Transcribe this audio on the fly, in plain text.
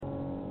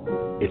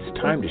It's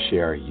time to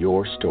share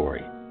your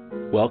story.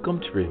 Welcome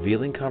to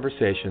Revealing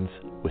Conversations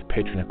with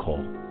Petra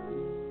Nicoll.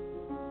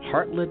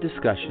 Heart-led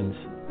discussions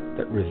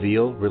that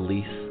reveal,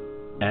 release,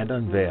 and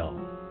unveil.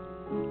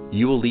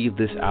 You will leave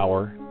this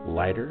hour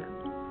lighter,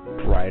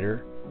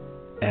 brighter,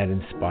 and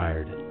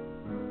inspired.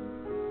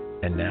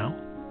 And now,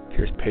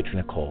 here's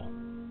Petra Nicoll.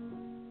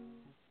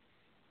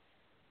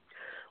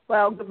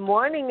 Well, good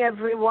morning,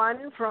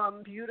 everyone,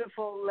 from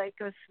beautiful Lake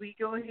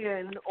Oswego here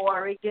in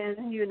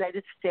Oregon,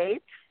 United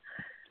States.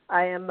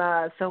 I am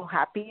so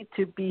happy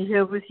to be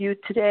here with you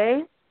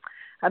today.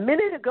 A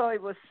minute ago, it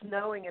was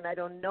snowing, and I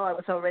don't know, I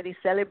was already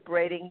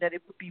celebrating that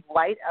it would be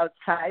white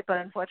outside, but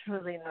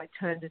unfortunately, now it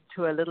turned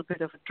into a little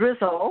bit of a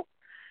drizzle.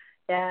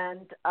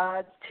 And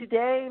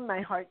today,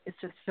 my heart is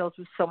just filled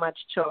with so much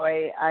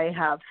joy. I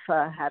have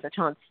had a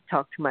chance to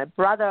talk to my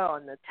brother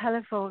on the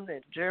telephone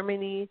in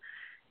Germany,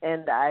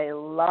 and I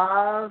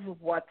love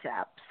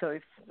WhatsApp. So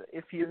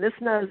if you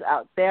listeners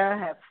out there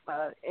have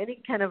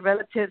any kind of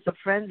relatives or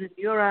friends in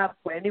Europe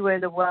or anywhere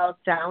in the world,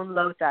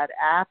 download that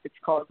app. It's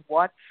called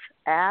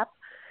WhatsApp,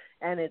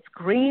 and it's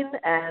green,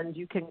 and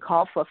you can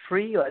call for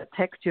free or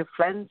text your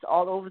friends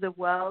all over the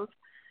world.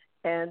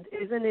 And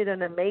isn't it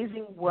an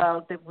amazing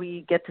world that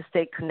we get to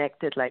stay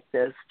connected like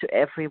this to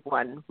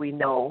everyone we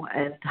know,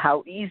 and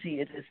how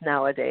easy it is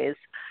nowadays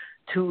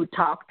to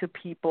talk to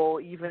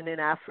people, even in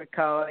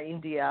Africa or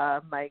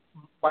India.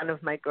 One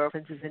of my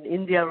girlfriends is in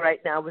India right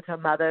now with her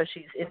mother.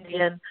 She's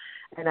Indian,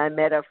 and I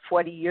met her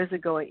 40 years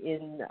ago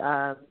in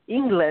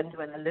England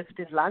when I lived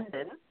in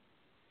London,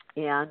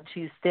 and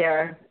she's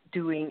there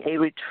doing a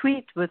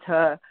retreat with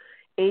her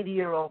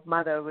 80-year-old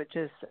mother, which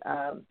is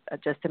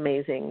just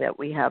amazing that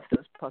we have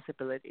those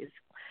possibilities.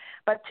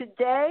 But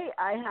today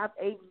I have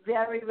a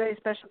very, very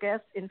special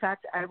guest. In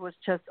fact, I was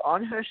just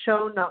on her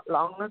show not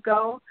long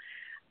ago,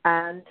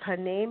 and her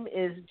name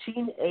is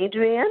Jean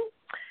Adrienne.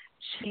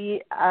 She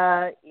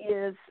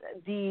is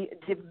the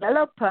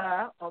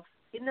developer of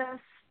Inner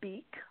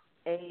Speak,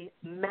 a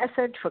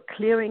method for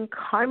clearing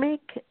karmic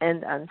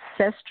and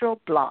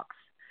ancestral blocks.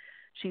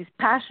 She's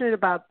passionate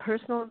about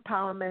personal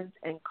empowerment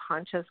and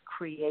conscious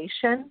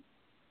creation.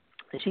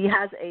 She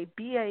has a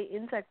BA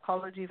in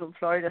psychology from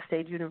Florida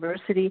State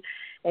University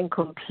and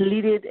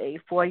completed a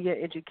 4-year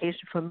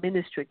education for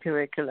ministry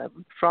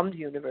curriculum from the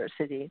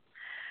university.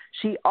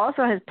 She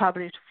also has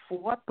published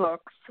 4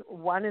 books.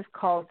 One is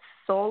called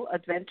Soul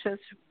Adventures,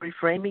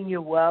 Reframing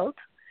Your World,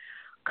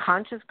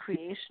 Conscious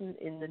Creation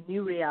in the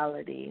New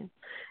Reality,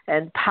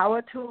 and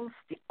Power Tools,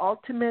 the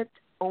Ultimate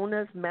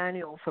Owner's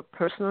Manual for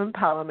Personal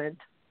Empowerment,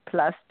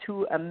 plus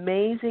 2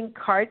 amazing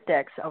card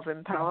decks of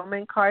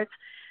empowerment cards,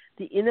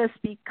 the Inner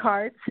Speak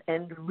cards,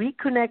 and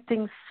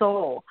Reconnecting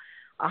Soul,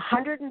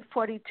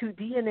 142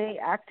 DNA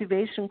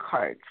activation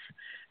cards.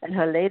 And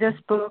her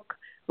latest book,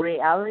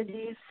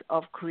 Realities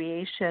of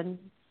Creation,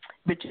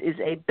 which is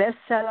a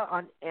bestseller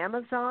on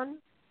Amazon,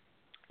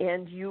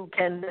 and you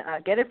can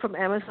get it from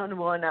Amazon.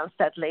 We'll announce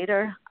that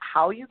later,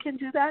 how you can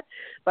do that.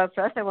 But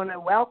first, I want to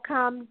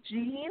welcome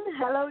Jean.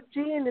 Hello,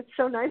 Jean. It's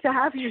so nice to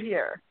have you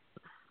here.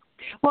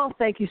 Well,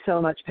 thank you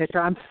so much,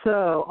 Petra. I'm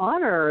so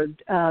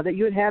honored that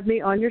you would have me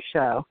on your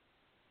show.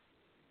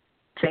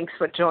 Thanks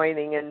for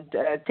joining and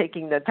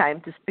taking the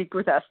time to speak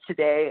with us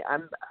today.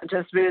 I'm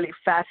just really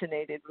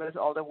fascinated with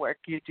all the work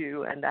you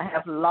do, and I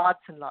have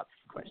lots and lots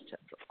of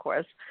questions, of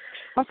course.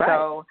 Okay.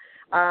 So,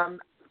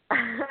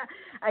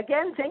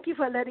 again, thank you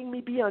for letting me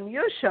be on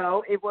your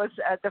show. It was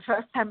the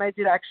first time I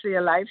did actually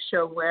a live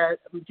show where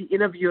the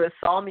interviewer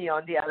saw me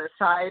on the other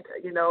side,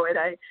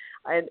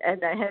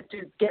 and I had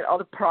to get all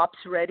the props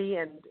ready.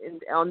 And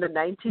on the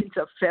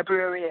 19th of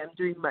February, I'm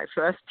doing my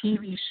first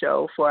TV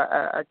show for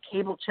a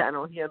cable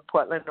channel here in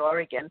Portland,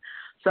 Oregon.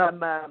 So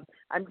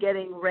I'm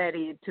getting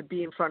ready to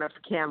be in front of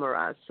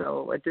camera.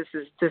 So this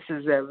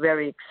is a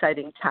very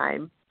exciting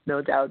time,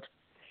 no doubt.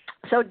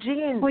 So,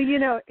 Jean, well,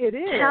 it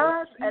is. Tell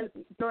us.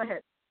 Go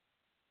ahead.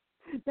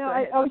 No,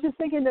 I was just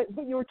thinking that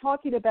what you were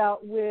talking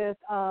about with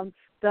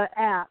the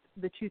app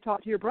that you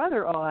talked to your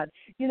brother on.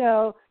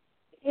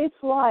 It's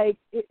like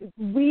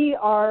we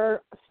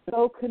are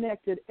so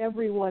connected.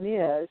 Everyone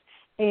is,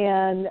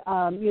 and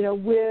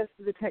with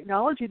the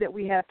technology that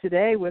we have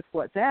today with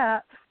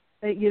WhatsApp,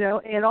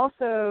 and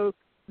also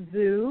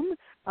Zoom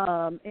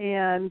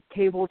and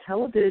cable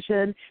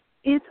television,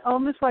 it's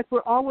almost like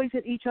we're always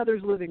in each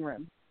other's living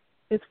room.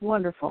 It's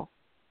wonderful.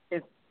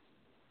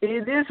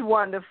 It is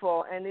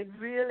wonderful, and it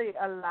really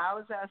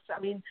allows us. I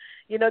mean,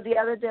 the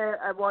other day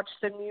I watched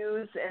the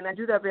news, and I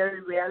do that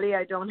very rarely.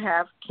 I don't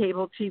have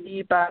cable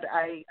TV, but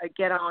I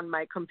get on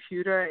my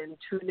computer and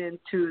tune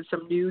into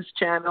some news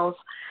channels.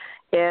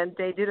 And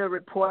they did a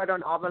report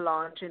on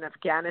avalanche in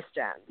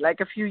Afghanistan. Like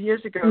a few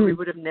years ago, we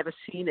would have never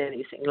seen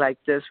anything like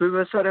this. We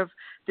were sort of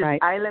this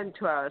island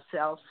to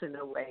ourselves in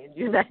a way in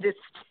the United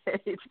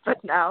States.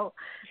 But now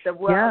the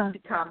world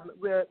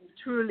we're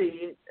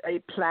truly a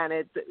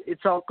planet.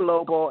 It's all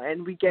global,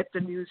 and we get the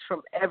news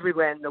from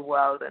everywhere in the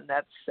world, and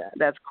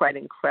that's quite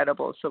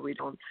incredible. So we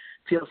don't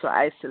feel so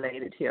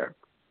isolated here.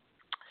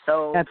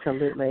 So,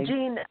 absolutely.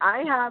 Jean,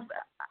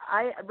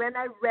 when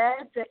I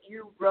read that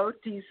you wrote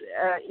these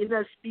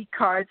inner speak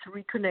cards,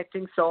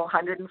 reconnecting soul,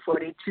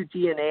 142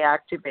 DNA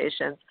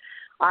activations,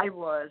 I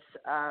was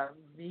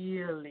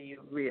really,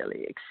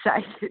 really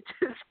excited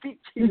to speak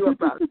to you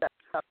about that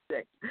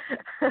subject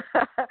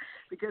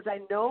because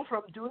I know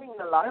from doing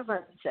a lot of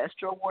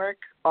ancestral work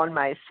on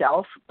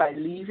myself by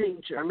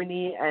leaving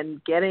Germany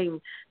and getting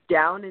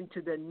down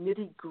into the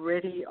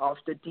nitty-gritty of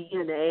the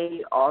DNA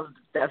of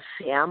the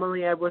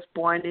family I was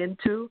born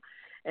into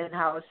and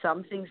how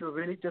some things were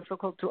really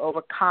difficult to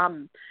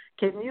overcome.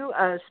 Can you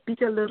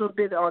speak a little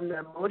bit on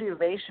the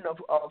motivation of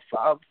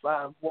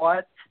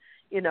what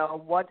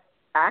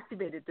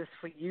activated this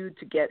for you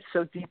to get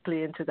so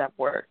deeply into that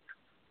work?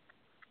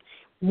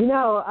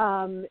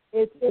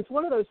 It's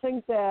one of those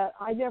things that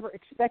I never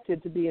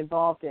expected to be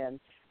involved in.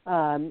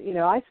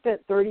 I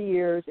spent 30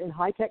 years in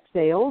high-tech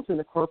sales in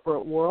the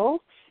corporate world,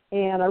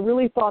 and I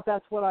really thought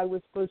that's what I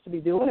was supposed to be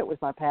doing. It was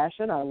my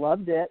passion. I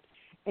loved it.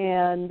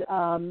 And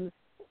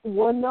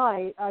one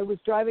night I was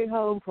driving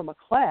home from a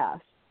class,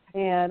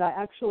 and I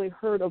actually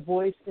heard a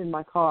voice in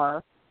my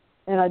car,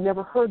 and I'd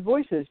never heard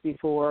voices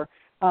before.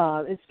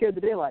 It scared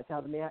the daylights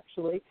out of me,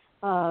 actually.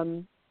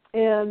 And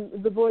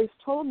the voice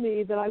told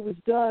me that I was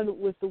done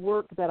with the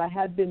work that I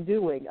had been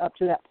doing up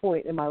to that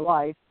point in my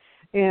life,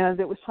 and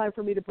it was time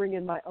for me to bring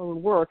in my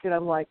own work. And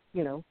I'm like,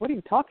 what are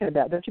you talking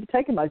about? Don't you be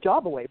taking my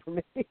job away from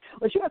me?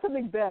 Unless you got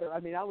something better.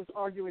 I mean, I was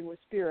arguing with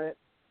Spirit,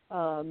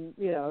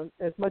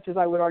 as much as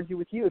I would argue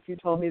with you if you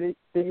told me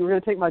that you were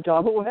going to take my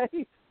job away.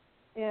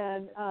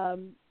 And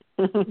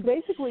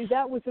basically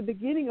that was the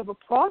beginning of a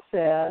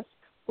process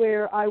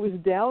where I was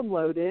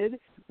downloaded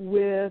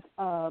with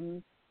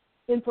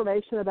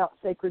information about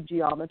sacred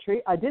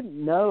geometry. I didn't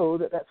know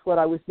that that's what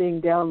I was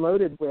being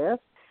downloaded with.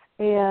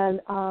 And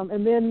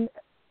then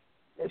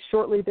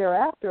shortly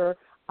thereafter,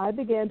 I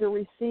began to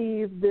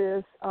receive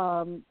this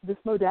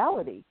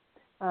modality.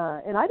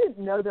 And I didn't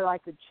know that I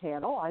could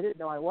channel. I didn't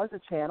know I was a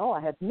channel.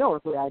 I had no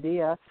earthly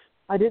idea.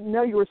 I didn't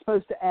know you were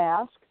supposed to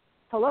ask,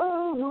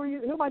 hello, who are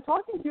you? Who am I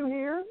talking to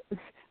here?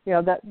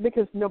 That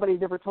because nobody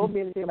had ever told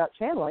me anything about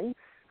channeling.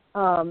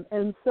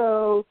 And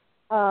so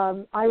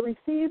I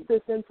received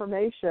this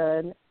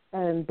information,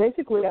 and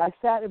basically I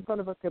sat in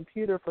front of a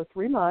computer for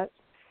 3 months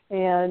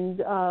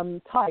and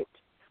typed.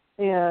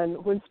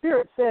 And when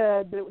Spirit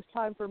said that it was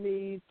time for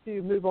me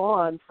to move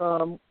on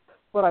from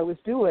what I was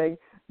doing,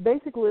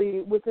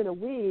 basically within a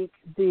week,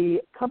 the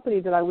company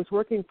that I was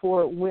working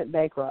for went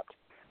bankrupt.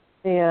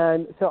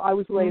 And so I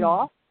was laid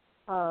off,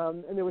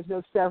 and there was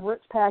no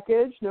severance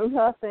package, no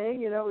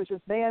nothing. It was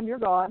just, bam, you're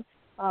gone,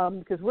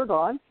 because we're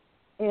gone.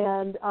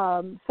 And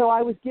so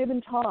I was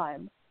given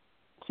time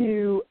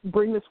to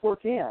bring this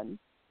work in.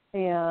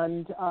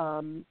 And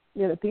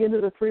at the end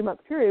of the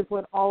 3-month period,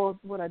 when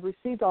I'd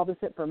received all this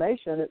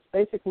information, it's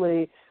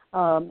basically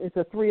it's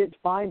a 3-inch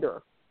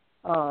binder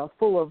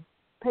full of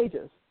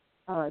pages.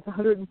 It's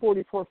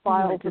 144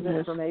 files of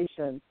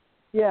information.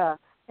 Yeah.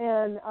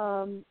 And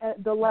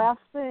the last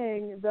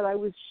thing that I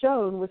was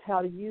shown was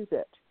how to use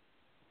it.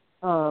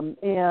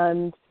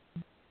 And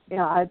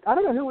I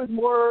don't know who was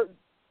more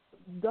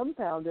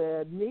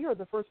dumbfounded, me or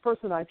the first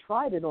person I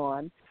tried it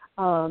on,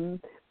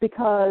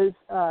 because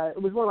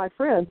it was one of my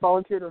friends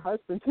volunteered her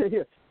husband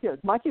to,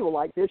 Mikey will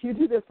like this, you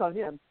do this on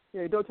him,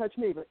 don't touch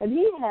me. And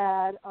he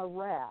had a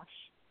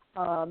rash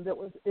that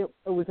was, it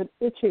was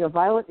a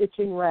violent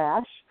itching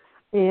rash,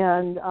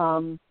 and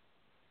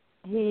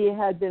he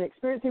had been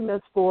experiencing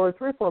this for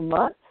 3 or 4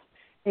 months,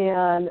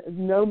 and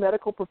no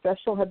medical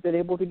professional had been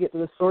able to get to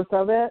the source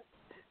of it,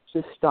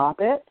 to stop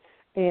it.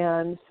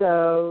 And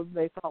so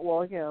they thought,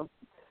 well,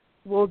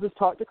 we'll just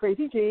talk to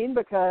Crazy Jean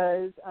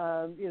because,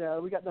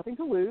 we got nothing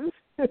to lose.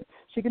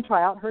 She can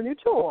try out her new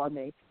tool on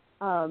me.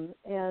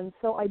 And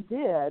so I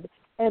did.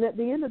 And at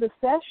the end of the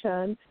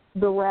session,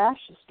 the rash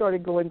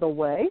started going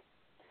away.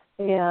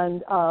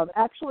 And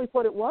actually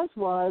what it was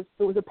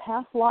there was a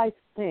past life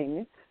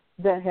thing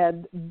that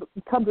had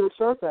come to the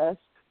surface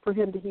for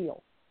him to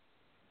heal.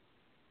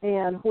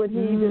 And when he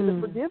did the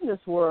forgiveness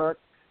work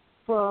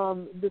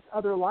from this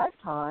other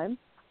lifetime,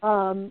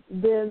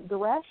 then the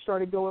rash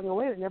started going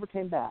away and it never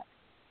came back.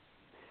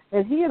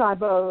 And he and I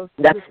both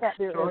just sat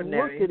there and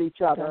looked at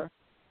each other.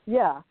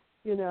 Yeah,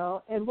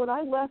 and when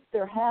I left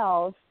their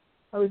house,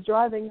 I was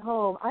driving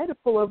home. I had to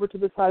pull over to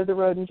the side of the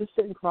road and just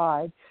sit and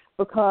cry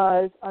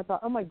because I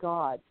thought, oh, my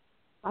God,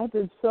 I've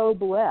been so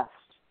blessed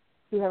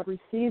to have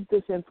received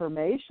this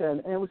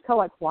information. And it was kind of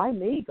like, why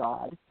me,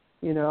 God?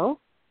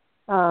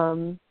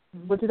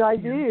 What did I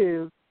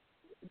do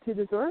to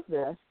deserve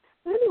this?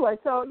 But anyway,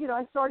 so,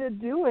 I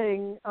started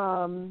doing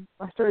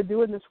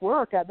this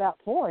work at that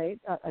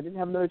point. I didn't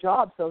have another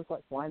job, so I was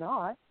like, why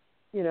not?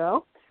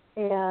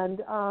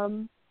 And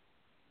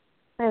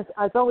as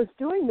I was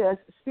doing this,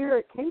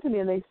 Spirit came to me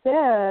and they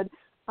said,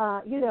 there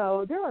are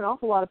an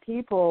awful lot of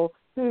people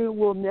who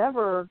will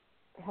never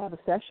have a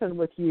session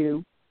with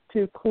you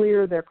to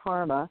clear their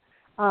karma,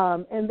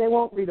 and they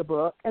won't read a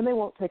book and they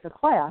won't take a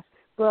class.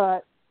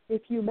 But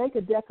if you make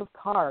a deck of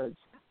cards,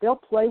 they'll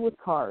play with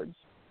cards.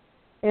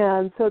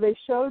 And so they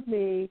showed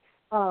me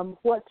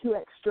what to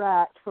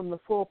extract from the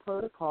full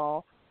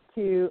protocol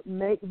to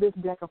make this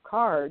deck of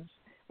cards.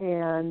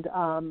 And,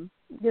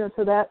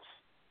 so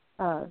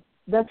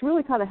that's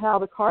really kind of how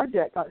the card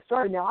deck got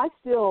started. Now, I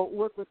still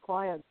work with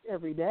clients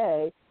every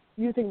day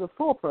using the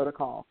full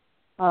protocol,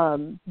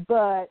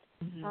 but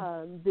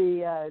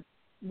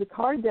the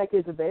card deck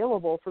is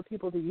available for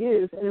people to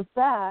use. And, in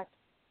fact,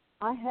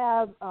 I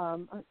have a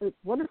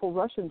wonderful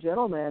Russian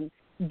gentleman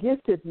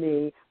gifted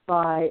me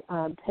by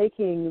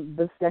taking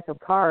this deck of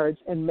cards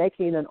and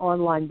making an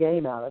online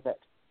game out of it.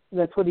 And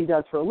that's what he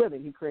does for a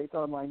living. He creates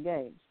online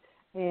games.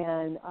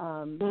 And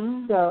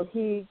so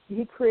he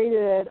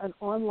created an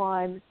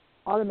online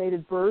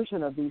automated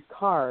version of these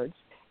cards,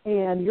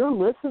 and your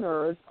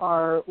listeners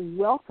are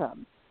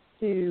welcome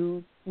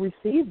to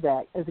receive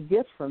that as a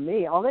gift from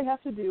me. All they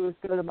have to do is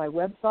go to my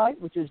website,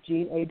 which is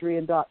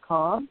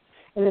jeanadrienne.com,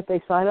 and if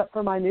they sign up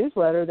for my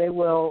newsletter, they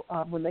will,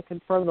 when they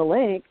confirm the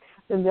link,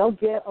 then they'll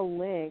get a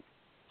link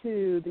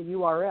to the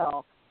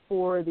URL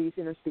for these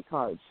Inner Speak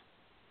cards.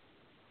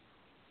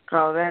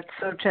 Oh, that's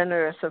so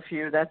generous of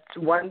you. That's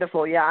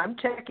wonderful. Yeah, I'm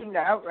checking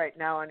that out right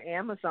now on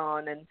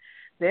Amazon, and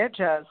they're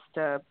just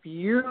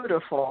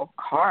beautiful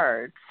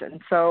cards.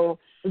 And so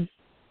you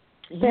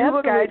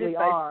were guided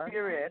by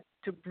Spirit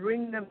to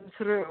bring them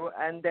through,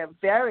 and they're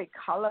very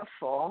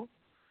colorful.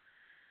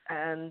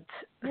 And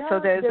so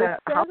there's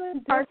 7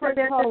 different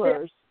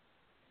colors.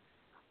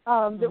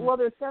 Well,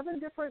 there's 7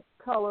 different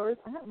colors.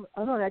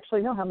 I don't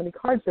actually know how many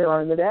cards there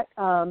are in the deck.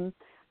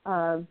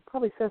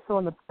 Probably says so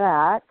on the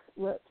back.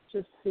 Let's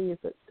just see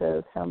if it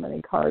says how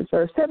many cards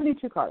there are.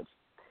 72 cards.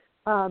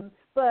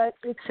 But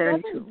it's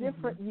 7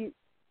 different.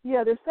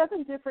 There's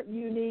 7 different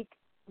unique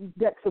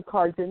decks of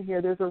cards in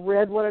here. There's a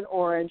red one, an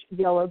orange,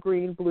 yellow,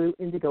 green, blue,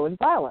 indigo, and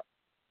violet.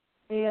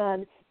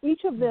 And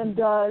each of them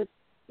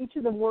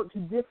works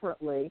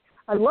differently.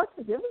 I'd love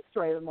to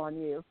demonstrate them on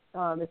you.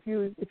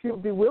 If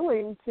you'd be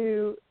willing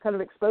to kind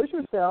of expose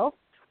yourself,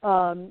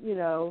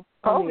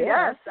 Oh,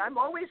 yes. I'm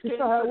always game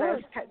for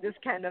this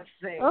kind of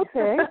thing.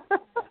 Okay.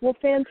 Well,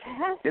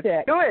 fantastic.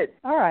 Let's do it.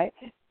 All right.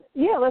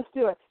 Yeah, let's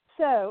do it.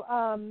 So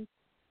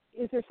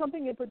is there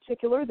something in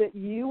particular that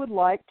you would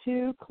like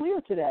to clear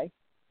today?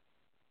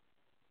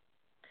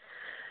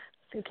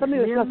 Something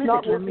that's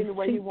not working the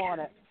way you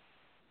want it.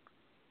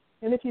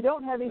 And if you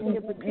don't have anything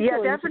in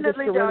particular,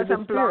 definitely there are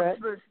some blocks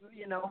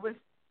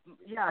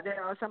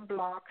there are some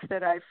blocks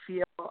that I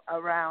feel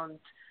around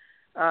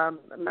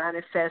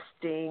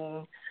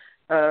manifesting,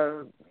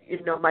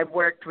 my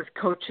work with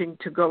coaching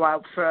to go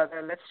out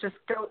further. Let's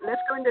go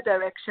in the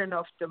direction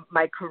of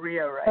my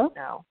career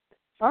now.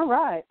 All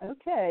right.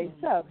 Okay.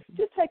 So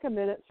just take a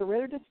minute,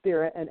 surrender to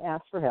Spirit, and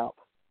ask for help.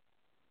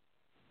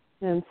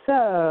 And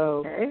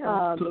so,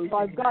 so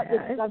I've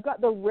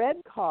got the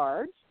red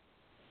cards.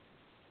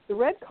 The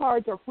red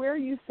cards are where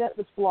you set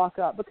this block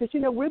up because,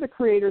 we're the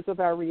creators of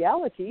our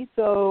reality.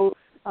 So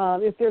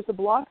if there's a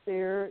block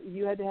there,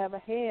 you had to have a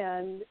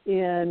hand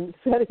in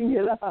setting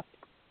it up.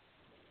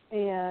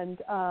 And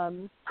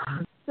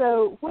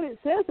so what it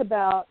says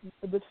about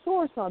the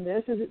source on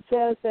this is it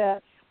says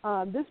that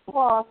this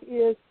block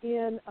is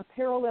in a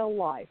parallel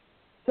life.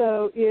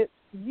 So it's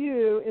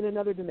you in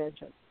another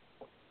dimension.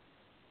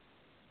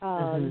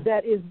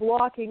 That is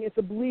blocking, it's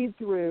a bleed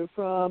through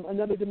from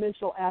another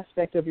dimensional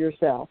aspect of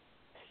yourself.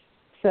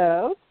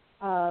 So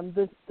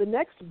the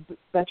next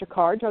batch of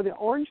cards are the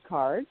orange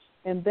cards,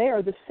 and they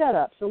are the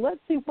setup. So let's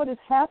see what is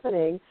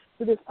happening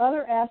to this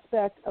other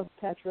aspect of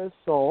Petra's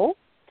soul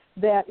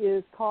that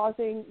is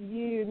causing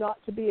you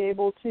not to be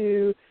able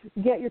to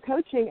get your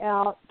coaching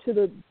out to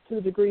the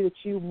degree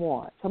that you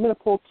want. So I'm going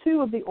to pull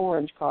 2 of the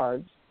orange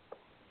cards.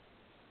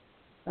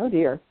 Oh,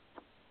 dear.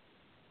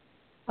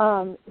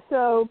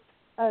 So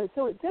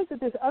it says that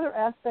this other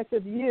aspect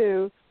of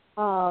you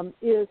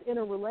is in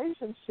a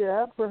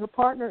relationship where her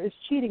partner is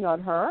cheating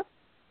on her,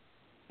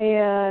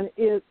 and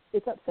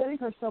it's upsetting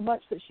her so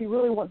much that she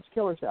really wants to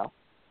kill herself.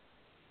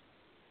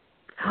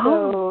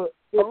 So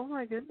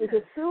my goodness. It's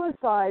a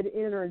suicide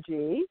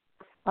energy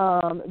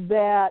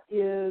that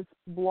is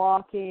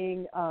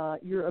blocking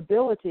your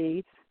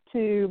ability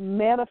to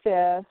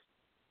manifest,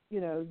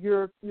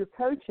 your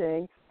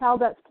coaching. How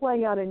that's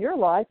playing out in your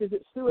life is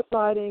it's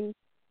suiciding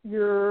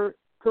your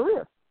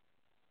career.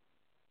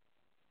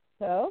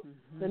 So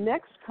the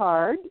next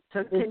card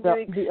is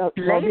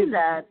explain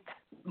that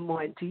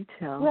more in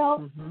detail?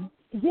 Well,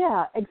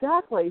 yeah,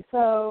 exactly.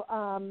 So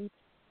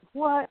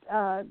what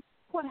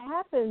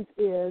happens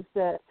is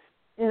that,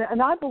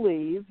 and I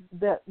believe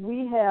that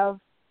we're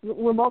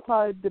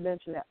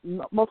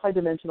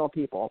multidimensional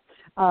people.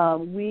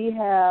 We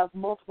have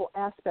multiple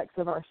aspects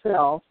of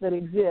ourselves that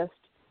exist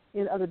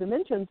in other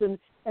dimensions, and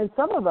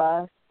some of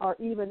us are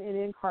even in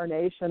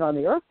incarnation on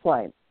the earth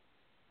plane,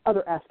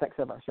 other aspects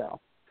of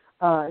ourselves.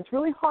 It's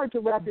really hard to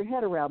wrap your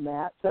head around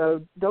that,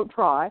 so don't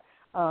try,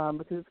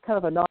 because it's kind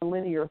of a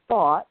nonlinear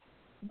thought.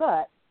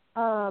 But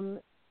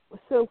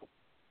so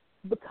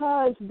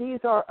because these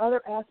are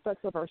other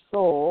aspects of our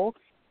soul,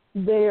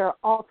 they are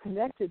all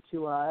connected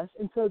to us,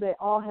 and so they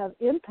all have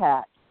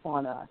impact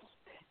on us.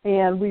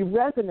 And we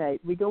resonate.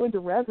 We go into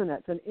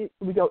resonance, and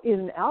we go in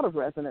and out of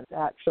resonance,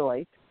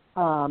 actually,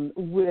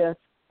 with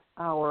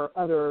our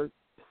other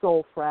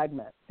soul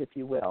fragments, if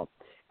you will.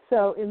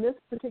 So in this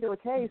particular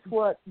case,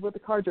 what the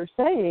cards are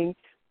saying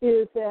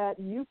is that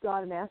you've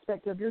got an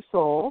aspect of your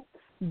soul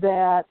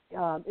that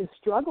is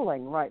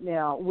struggling right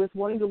now with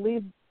wanting to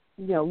leave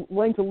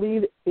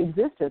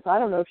existence. I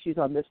don't know if she's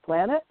on this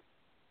planet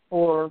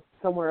or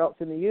somewhere else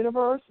in the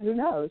universe. Who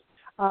knows?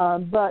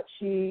 But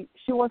she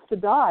wants to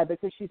die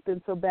because she's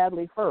been so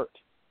badly hurt,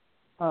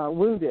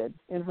 wounded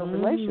in her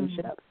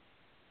relationship.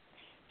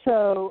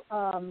 So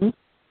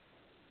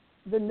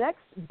the next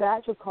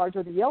batch of cards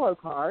are the yellow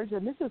cards,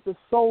 and this is the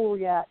soul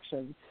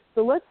reaction.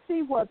 So let's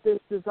see what this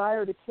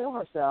desire to kill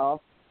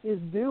herself is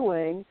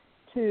doing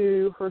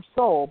to her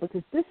soul,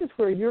 because this is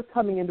where you're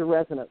coming into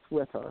resonance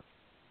with her.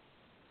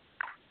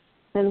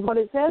 And what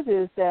it says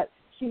is that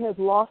she has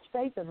lost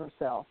faith in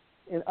herself,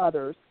 in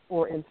others,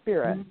 or in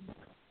spirit.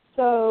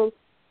 So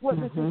what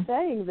this is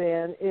saying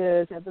then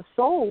is at the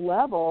soul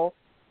level,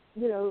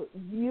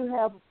 you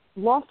have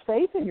lost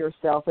faith in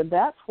yourself, and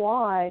that's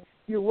why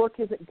your work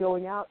isn't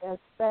going out as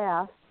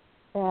fast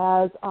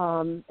as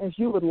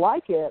you would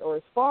like it, or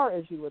as far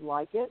as you would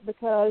like it,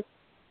 because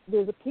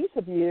there's a piece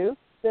of you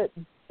that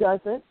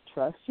doesn't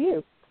trust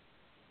you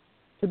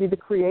to be the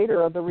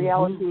creator of the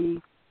reality.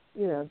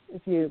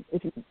 If you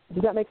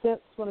does that make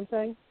sense? What I'm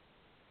saying?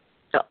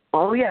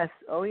 Oh yes,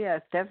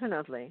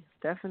 definitely.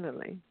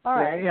 All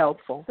right. Very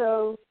helpful.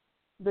 So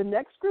the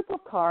next group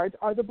of cards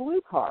are the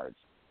blue cards.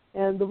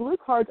 And the blue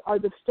cards are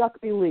the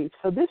stuck beliefs.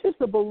 So this is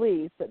the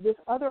belief that this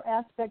other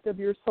aspect of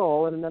your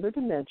soul in another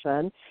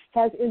dimension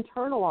has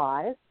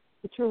internalized,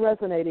 that you're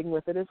resonating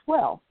with it as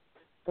well.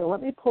 So let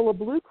me pull a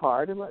blue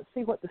card and let's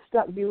see what the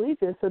stuck belief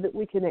is so that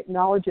we can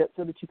acknowledge it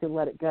so that you can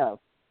let it go.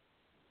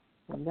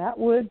 And that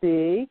would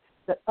be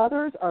that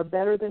others are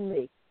better than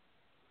me.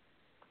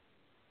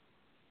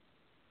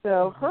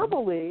 So her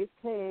belief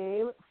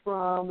came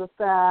from the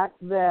fact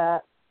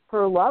that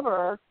her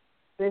lover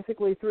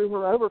basically threw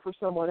her over for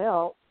someone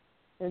else,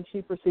 and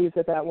she perceives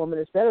that woman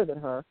is better than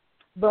her.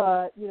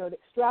 But, it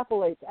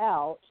extrapolates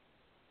out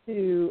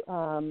to,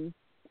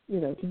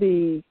 to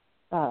be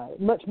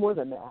much more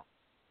than that.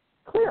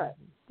 Clear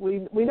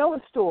it. We know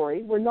a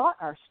story. We're not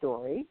our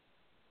story,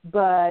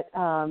 but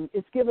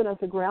it's given us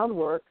a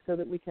groundwork so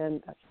that we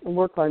can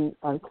work on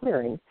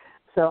clearing.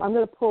 So I'm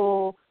going to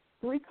pull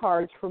 3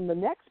 cards from the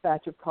next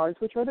batch of cards,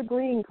 which are the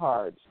green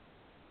cards.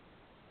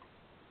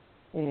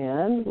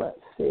 And let's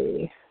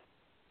see.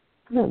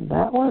 And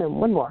that one and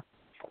one more.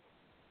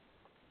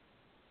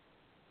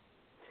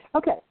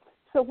 Okay,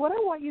 so what I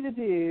want you to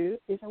do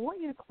is I want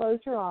you to close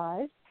your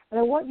eyes, and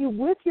I want you,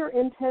 with your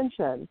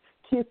intention,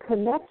 to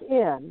connect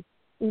in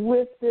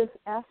with this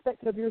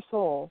aspect of your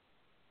soul,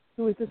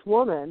 who is this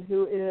woman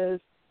who is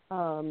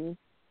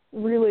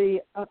really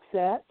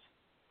upset.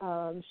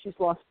 She's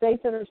lost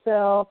faith in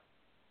herself.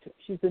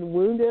 She's been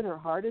wounded. Her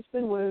heart has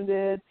been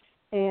wounded,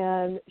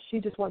 and she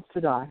just wants to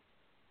die.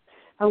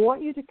 I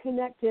want you to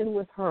connect in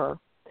with her,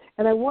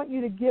 and I want you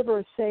to give her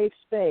a safe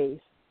space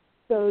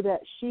so that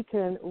she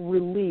can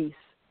release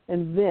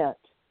and vent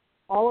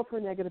all of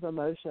her negative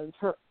emotions,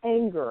 her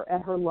anger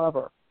at her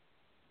lover,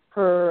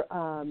 her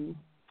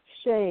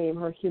shame,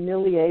 her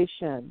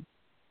humiliation,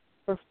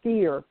 her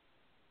fear.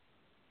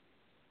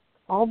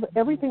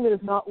 Everything that is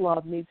not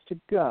love needs to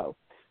go.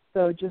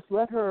 So just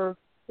let her,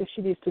 if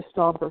she needs to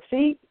stomp her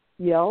feet,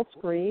 yell,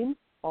 scream,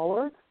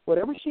 holler,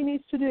 whatever she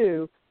needs to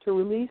do to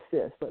release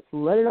this, let's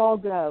let it all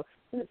go.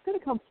 And it's going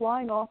to come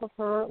flying off of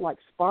her like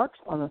sparks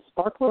on a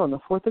sparkler on the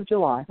 4th of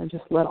July. And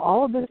just let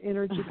all of this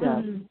energy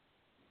go.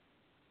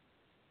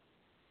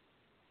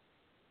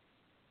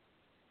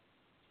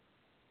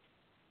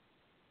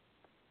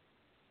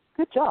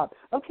 Good job.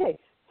 Okay,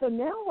 so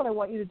now what I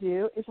want you to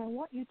do is I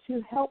want you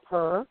to help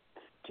her,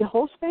 to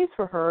hold space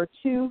for her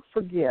to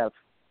forgive.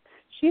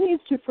 She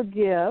needs to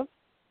forgive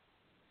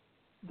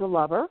the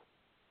lover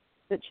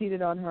that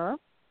cheated on her.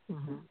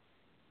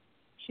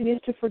 She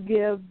needs to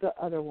forgive the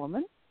other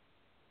woman.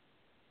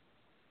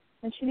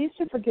 And she needs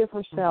to forgive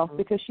herself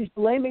because she's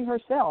blaming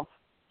herself.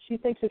 She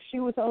thinks if she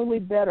was only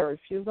better, if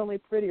she was only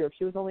prettier, if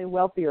she was only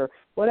wealthier,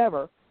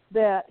 whatever,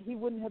 that he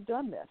wouldn't have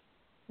done this.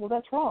 Well,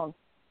 that's wrong.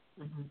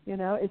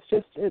 It's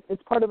just,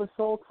 it's part of a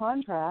soul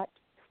contract.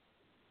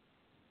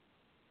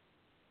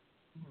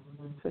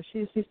 So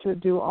she just needs to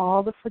do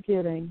all the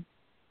forgetting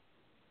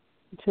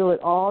until it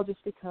all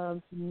just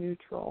becomes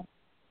neutral.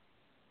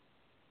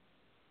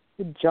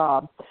 Good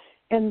job.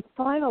 And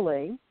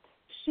finally,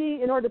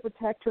 she, in order to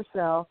protect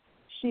herself,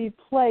 she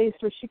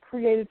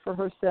created for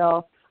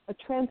herself a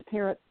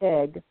transparent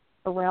egg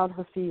around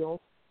her feels.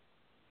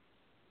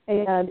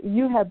 And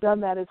you have done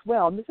that as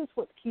well. And this is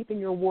what's keeping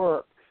your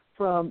work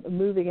from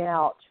moving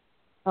out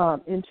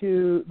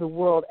into the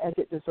world as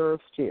it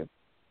deserves to.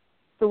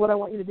 So what I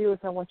want you to do is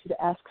I want you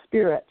to ask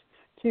Spirit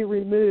to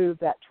remove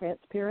that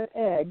transparent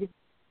egg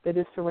that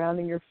is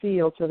surrounding your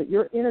field so that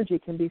your energy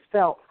can be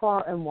felt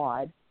far and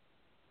wide.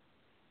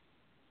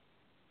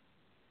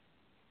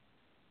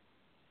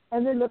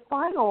 And then the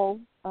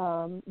final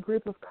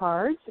group of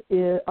cards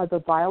are the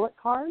violet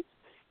cards,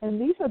 and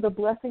these are the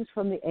blessings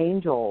from the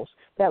angels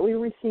that we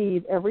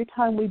receive every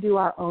time we do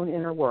our own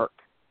inner work.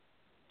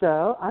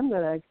 So I'm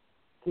going to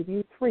give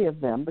you 3 of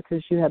them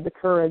because you had the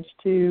courage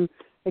to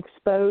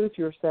expose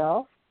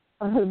yourself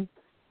on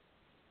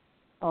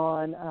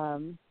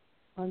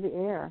the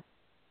air.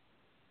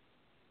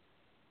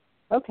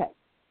 Okay.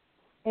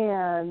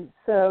 And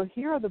so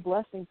here are the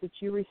blessings that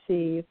you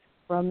receive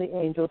from the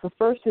angels. The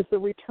first is the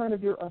return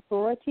of your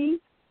authority,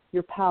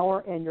 your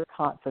power, and your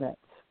confidence.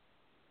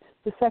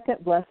 The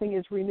second blessing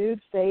is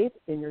renewed faith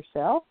in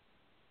yourself.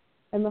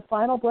 And the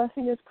final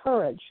blessing is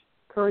courage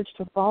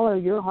to follow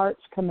your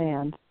heart's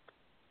command.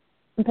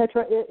 And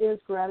Petra, it is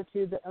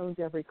gratitude that owns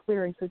every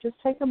clearing. So just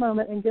take a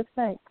moment and give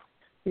thanks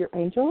to your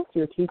angels,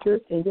 your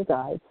teachers, and your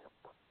guides.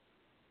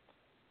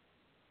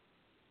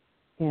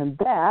 And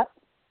that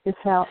is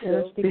how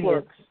inner speak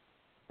works.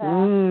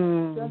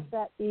 Just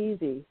that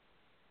easy.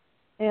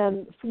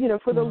 And,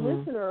 for the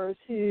listeners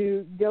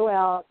who go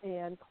out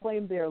and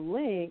claim their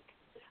link,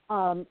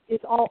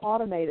 it's all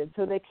automated,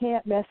 so they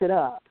can't mess it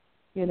up.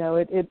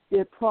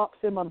 It prompts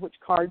them on which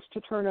cards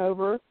to turn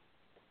over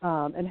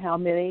and how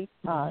many.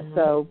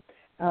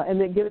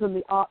 And it gives them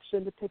the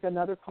option to pick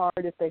another card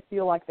if they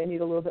feel like they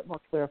need a little bit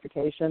more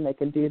clarification. They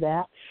can do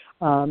that.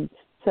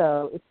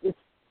 So it's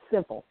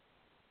simple.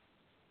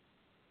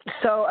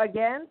 So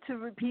again, to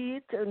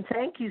repeat, and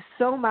thank you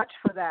so much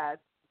for that.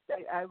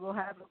 I will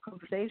have a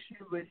conversation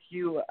with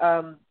you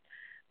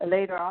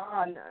later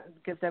on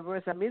because there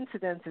were some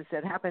incidences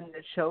that happened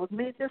that showed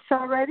me this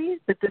already,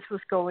 that this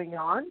was going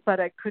on, but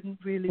I couldn't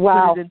really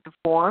put it into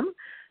form.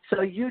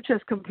 So you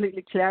just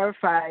completely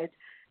clarified,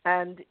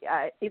 and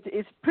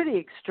it's pretty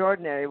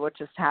extraordinary what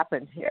just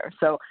happened here.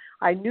 So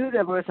I knew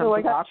there were some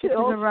blockages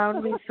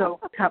around me. So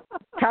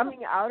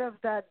coming out of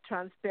that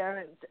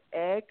transparent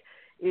egg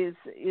is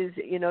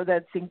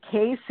that's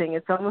encasing.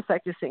 It's almost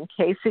like this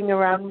encasing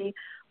around me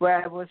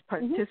where I was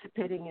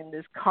participating in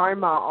this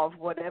karma of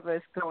whatever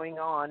is going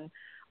on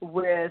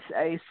with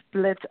a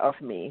split of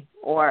me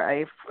or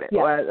a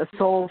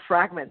soul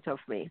fragment of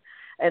me.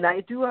 And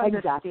I do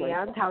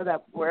understand how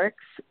that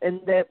works, and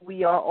that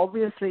we are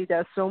obviously,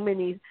 there's so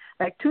many,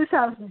 like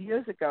 2,000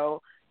 years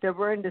ago, there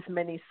weren't as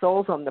many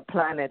souls on the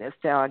planet as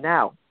there are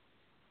now.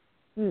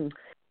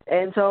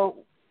 And so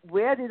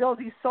where did all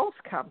these souls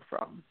come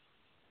from?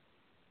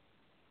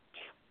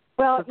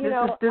 Well, so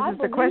this is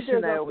the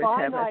question I always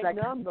have.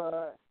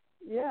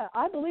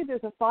 I believe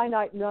there's a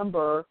finite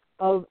number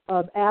of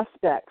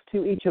aspects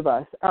to each of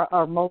us,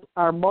 our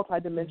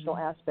multidimensional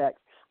aspects.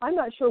 I'm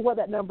not sure what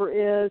that number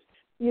is.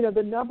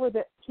 The number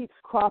that keeps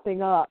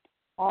cropping up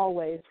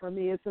always for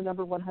me is the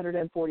number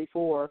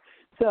 144.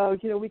 So,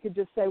 we could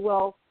just say,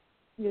 well,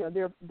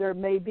 there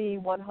may be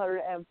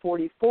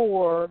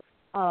 144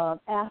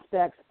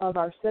 aspects of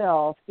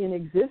ourselves in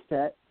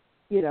existence,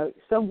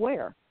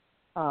 somewhere.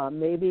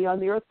 Maybe on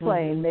the earth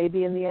plane,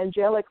 maybe in the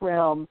angelic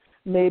realm,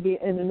 maybe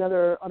in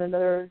on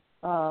another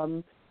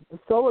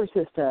solar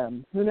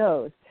system. Who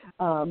knows?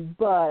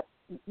 But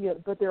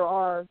there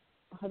are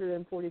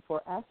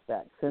 144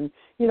 aspects, and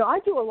I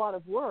do a lot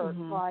of work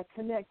by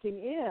connecting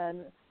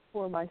in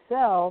for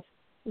myself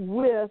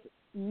with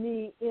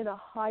me in a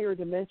higher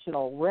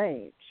dimensional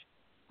range.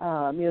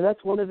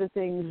 That's one of the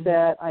things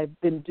that I've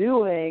been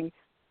doing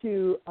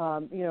to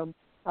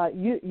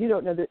you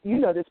don't know that,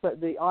 this, but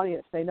the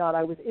audience may not.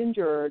 I was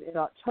injured in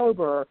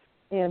October,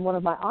 and one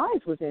of my eyes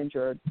was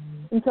injured.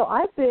 And so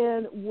I've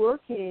been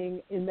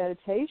working in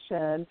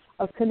meditation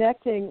of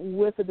connecting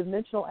with a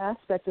dimensional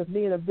aspect of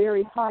me in a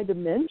very high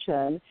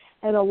dimension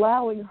and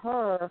allowing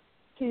her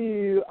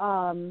to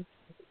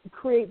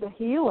create the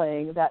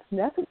healing that's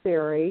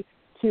necessary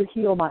to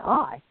heal my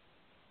eye.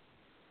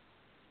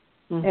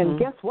 And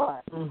guess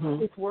what?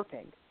 It's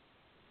working.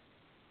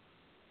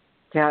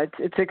 Yeah,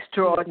 it's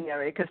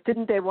extraordinary, because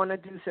didn't they want to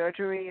do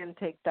surgery and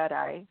take that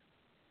eye?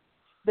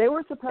 They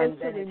were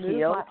supposed to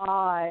remove my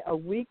eye a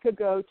week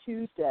ago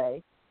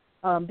Tuesday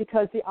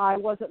because the eye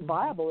wasn't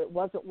viable. It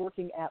wasn't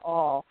working at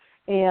all.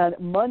 And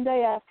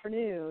Monday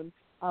afternoon,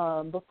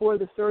 before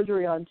the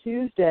surgery on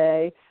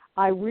Tuesday,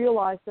 I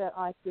realized that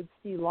I could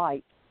see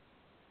light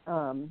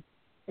out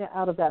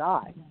of that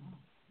eye.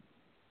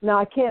 Now,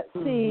 I can't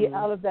see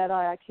out of that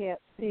eye. I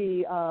can't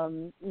see,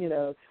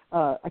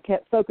 I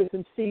can't focus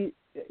and see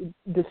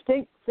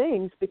distinct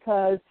things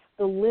because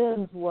the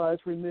lens was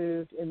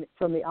removed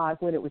from the eye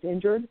when it was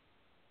injured.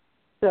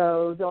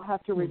 So they'll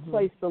have to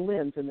replace the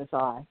lens in this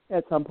eye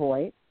at some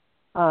point.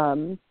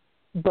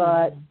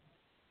 But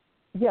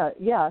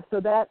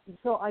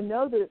so I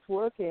know that it's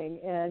working.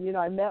 And,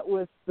 I met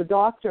with the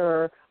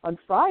doctor on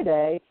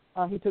Friday.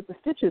 He took the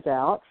stitches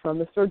out from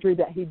the surgery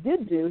that he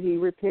did do. He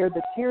repaired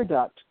the tear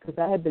duct because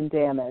that had been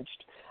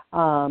damaged.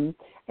 And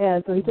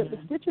so he took the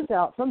stitches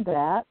out from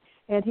that.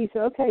 And he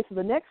said, okay, so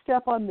the next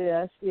step on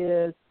this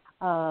is,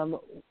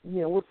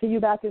 we'll see you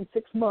back in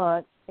 6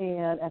 months.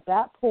 And at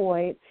that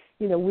point,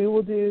 we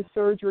will do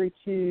surgery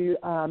to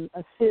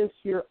assist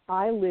your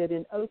eyelid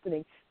in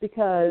opening,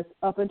 because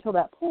up until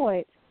that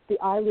point, the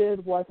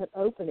eyelid wasn't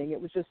opening.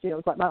 It was just, it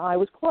was like my eye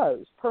was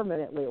closed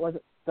permanently. It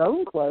wasn't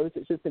stone closed.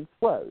 It's just been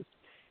closed.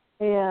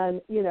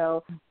 And,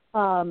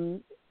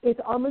 it's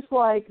almost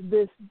like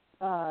this,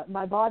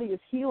 my body is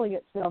healing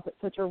itself at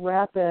such a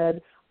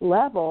rapid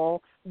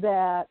level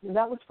that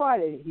was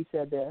Friday he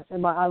said this,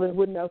 and my eyelid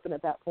wouldn't open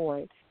at that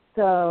point.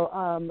 So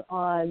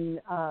on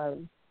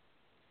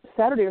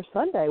Saturday or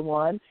Sunday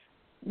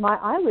my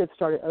eyelid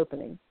started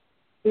opening.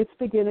 It's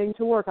beginning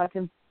to work. I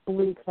can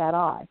blink that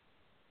eye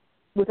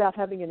without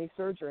having any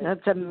surgery.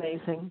 That's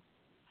amazing.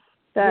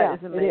 That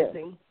is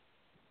amazing.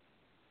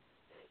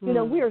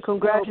 We are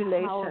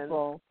congratulations. So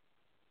powerful.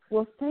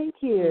 Well, thank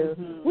you.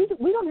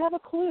 Mm-hmm. We don't have a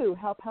clue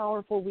how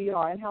powerful we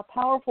are and how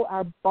powerful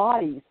our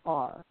bodies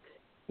are.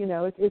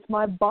 It's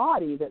my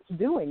body that's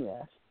doing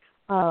this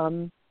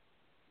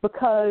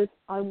because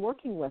I'm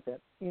working with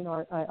it.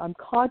 I'm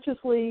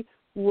consciously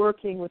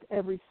working with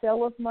every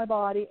cell of my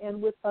body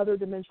and with other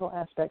dimensional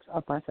aspects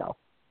of myself.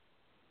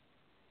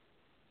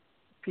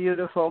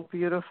 Beautiful,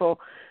 beautiful.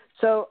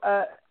 So,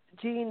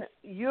 Jean,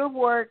 your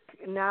work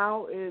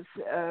now is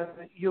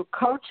you're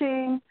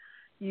coaching,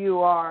 you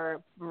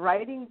are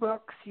writing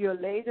books. Your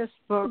latest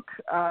book,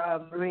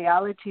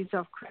 Realities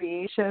of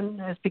Creation,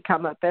 has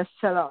become a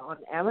bestseller on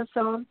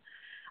Amazon.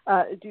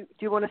 Do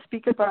you want to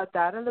speak about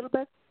that a little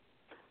bit?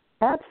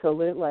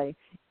 Absolutely.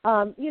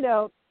 I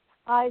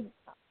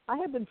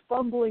have been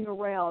fumbling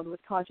around with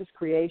conscious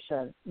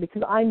creation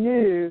because I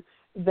knew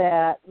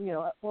that,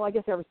 I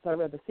guess ever since I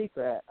read The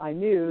Secret, I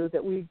knew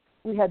that we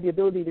had the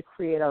ability to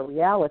create our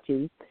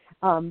reality.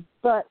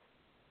 But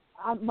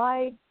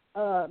my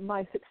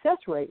success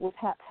rate was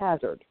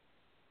haphazard.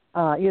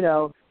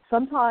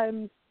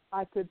 Sometimes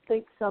I could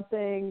think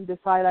something,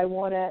 decide I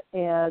want it,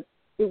 and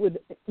it would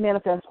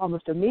manifest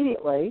almost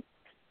immediately.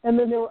 And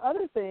then there were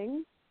other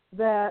things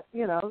that,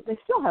 they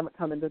still haven't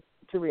come into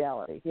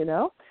reality,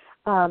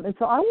 And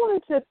so I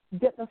wanted to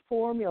get the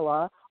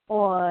formula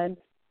on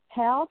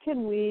how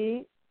can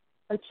we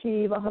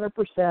achieve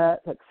 100%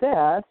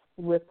 success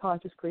with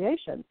conscious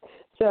creation.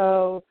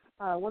 So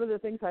one of the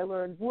things I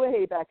learned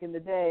way back in the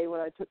day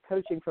when I took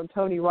coaching from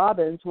Tony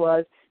Robbins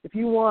was if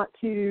you want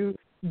to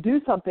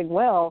do something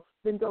well,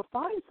 then go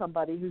find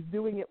somebody who's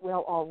doing it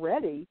well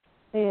already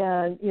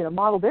and,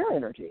 model their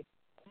energy.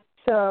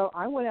 So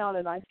I went out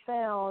and I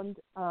found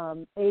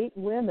 8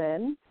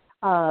 women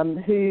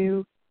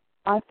who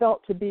I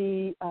felt to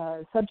be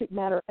subject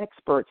matter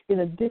experts in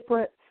a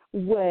different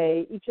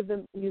way, each of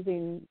them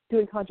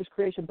doing conscious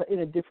creation, but in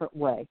a different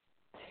way.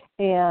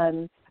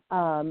 And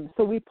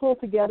so we pulled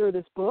together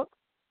this book,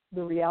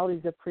 The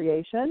Realities of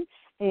Creation,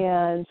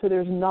 and so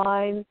there's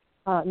 9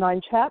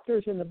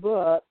 chapters in the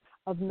book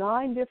of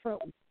 9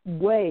 different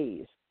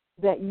ways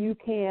that you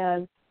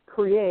can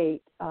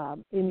create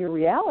in your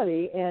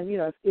reality. And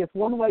if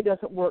one way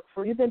doesn't work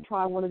for you, then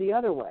try one of the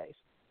other ways.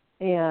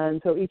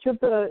 And so each of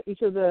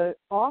the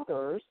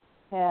authors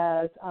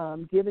has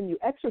given you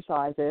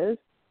exercises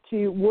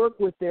to work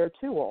with their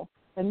tool.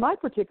 And my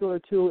particular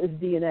tool is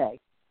DNA.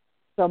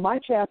 So my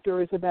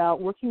chapter is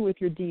about working with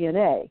your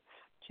DNA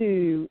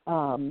to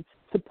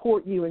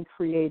support you in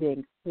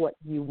creating what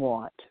you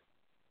want.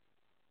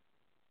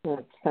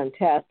 That's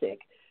fantastic.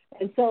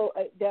 And so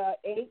there are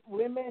 8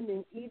 women,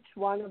 and each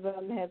one of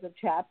them has a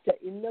chapter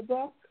in the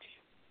book?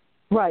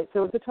 Right.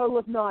 So it's a total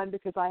of 9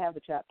 because I have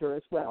a chapter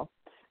as well.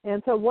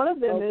 And so one of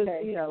them is,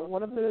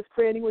 one of them is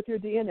creating with your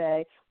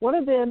DNA. One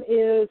of them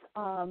is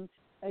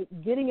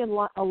getting in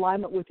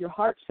alignment with your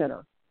heart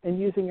center and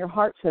using your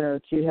heart center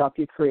to help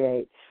you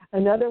create.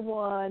 Another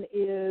one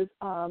is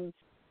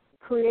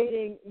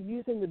creating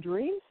using the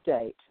dream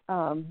state.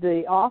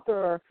 The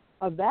author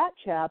of that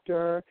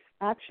chapter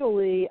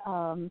actually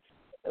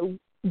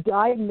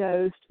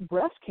diagnosed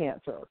breast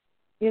cancer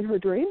in her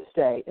dream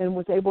state and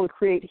was able to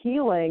create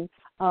healing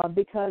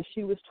because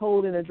she was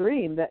told in a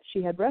dream that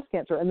she had breast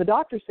cancer, and the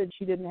doctor said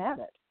she didn't have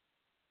it.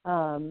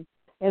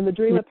 And the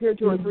dream appeared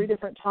to her 3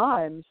 different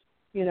times,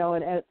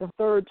 and at the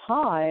 3rd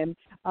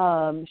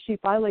time, she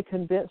finally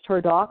convinced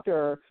her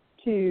doctor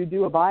to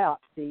do a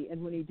biopsy,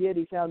 and when he did,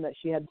 he found that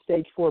she had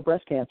stage 4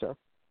 breast cancer.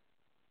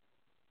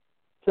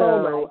 So,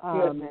 oh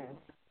my goodness.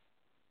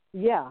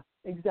 Yeah,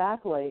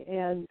 exactly.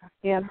 And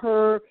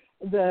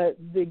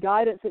the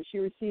guidance that she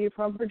received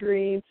from her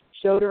dream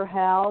showed her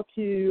how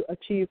to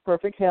achieve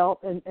perfect health,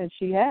 and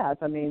she has.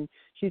 I mean,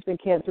 she's been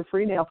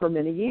cancer-free now for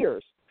many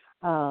years.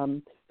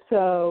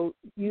 So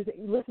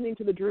listening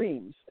to the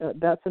dreams,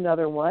 that's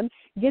another one.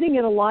 Getting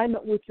in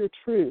alignment with your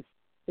truth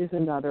is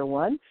another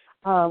one.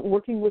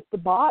 Working with the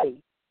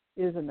body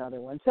is another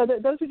one. So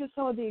those are just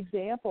some of the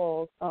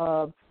examples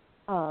of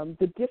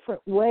the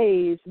different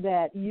ways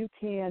that you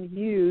can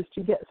use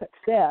to get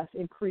success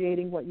in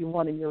creating what you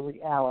want in your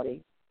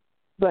reality.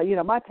 But,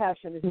 my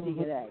passion is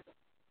DNA.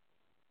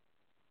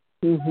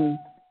 Mm-hmm.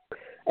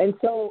 And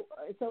so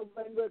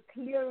when we're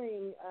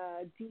clearing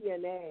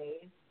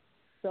DNA,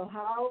 so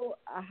how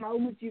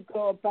would you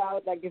go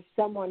about, like, if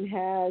someone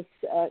has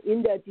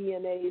in their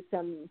DNA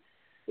some,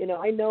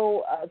 I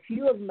know a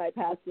few of my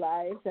past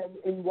lives, and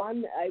in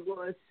one I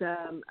was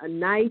a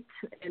knight,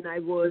 and I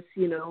was,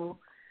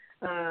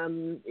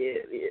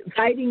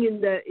 fighting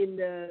in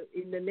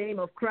the name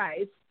of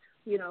Christ,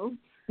 you know.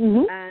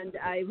 And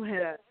I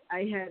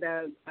had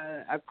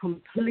a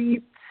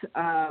complete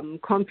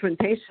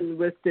confrontation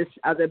with this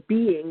other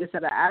being, this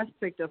other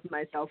aspect of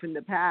myself in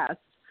the past,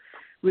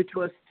 which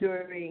was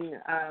during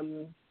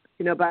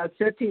about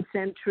 13th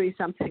century,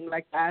 something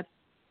like that.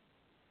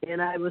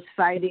 And I was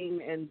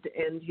fighting and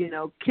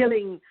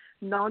killing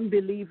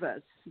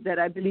non-believers that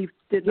I believed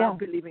did not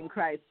believe in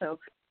Christ. So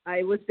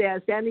I was there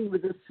standing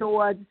with a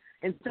sword.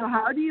 And so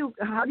how do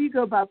you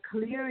go about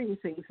clearing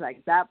things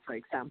like that, for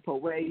example,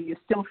 where you're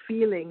still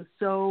feeling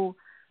so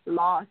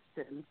lost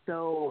and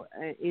so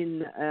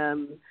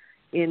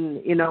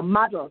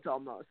muddled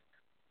almost?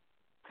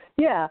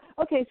 Yeah.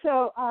 Okay.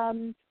 So,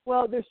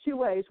 well, there's two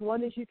ways.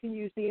 One is you can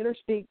use the Inner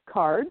Speak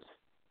cards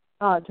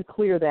to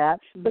clear that.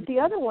 But the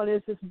other one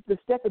is the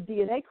Step of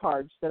DNA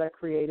cards that I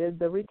created,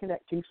 the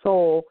Reconnecting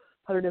Soul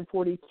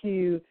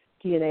 142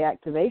 DNA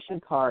activation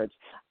cards.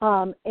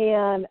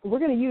 And we're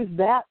going to use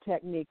that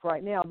technique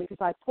right now because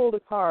I pulled a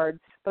card,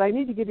 but I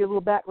need to give you a little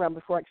background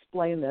before I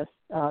explain this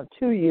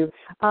to you.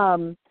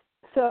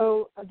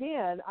 So,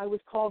 again, I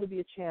was called to be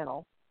a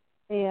channel.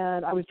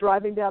 And I was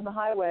driving down the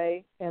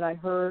highway, and I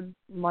heard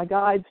my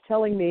guides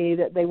telling me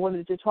that they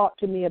wanted to talk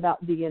to me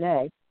about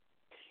DNA.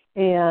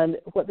 And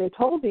what they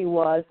told me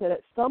was that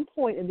at some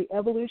point in the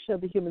evolution of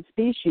the human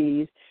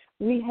species,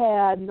 we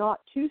had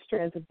not 2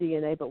 strands of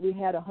DNA, but we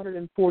had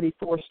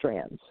 144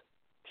 strands.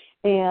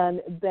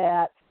 And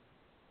that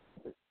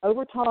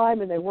over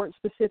time, and they weren't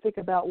specific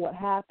about what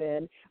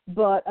happened,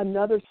 but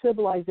another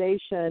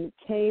civilization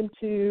came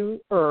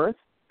to Earth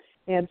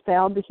and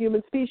found the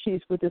human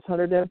species with this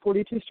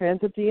 142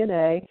 strands of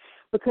DNA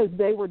because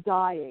they were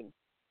dying.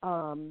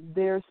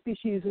 Their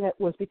species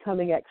was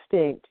becoming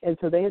extinct, and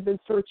so they had been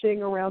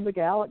searching around the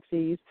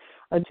galaxies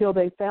until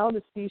they found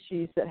a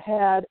species that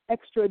had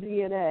extra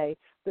DNA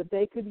that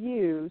they could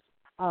use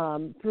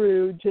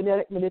through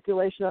genetic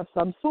manipulation of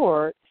some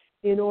sort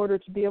in order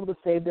to be able to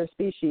save their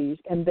species.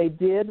 And they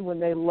did when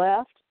they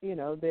left.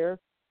 Their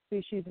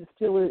species is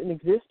still in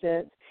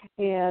existence,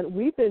 and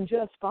we've been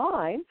just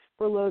fine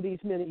for these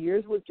many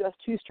years with just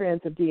 2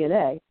 strands of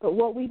DNA. But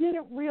what we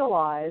didn't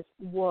realize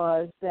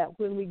was that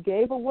when we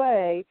gave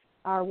away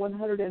our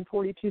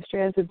 142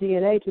 strands of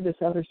DNA to this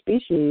other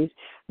species,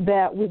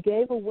 that we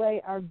gave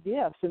away our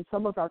gifts and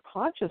some of our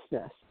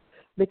consciousness,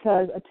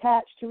 because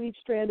attached to each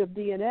strand of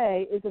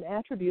DNA is an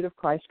attribute of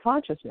Christ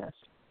consciousness.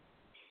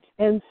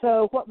 And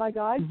so what my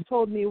guides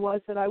told me was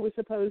that I was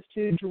supposed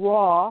to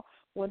draw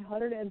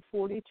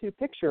 142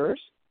 pictures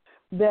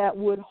that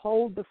would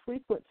hold the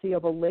frequency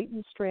of a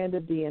latent strand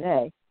of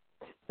DNA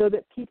so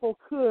that people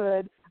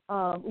could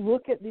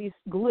look at these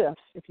glyphs,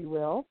 if you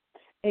will,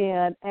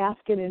 and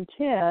ask and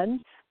intend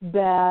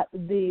that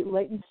the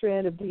latent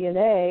strand of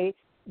DNA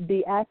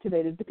be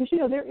activated. Because,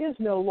 there is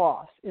no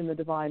loss in the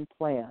divine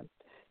plan.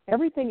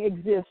 Everything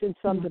exists in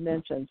some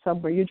dimension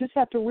somewhere. You just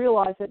have to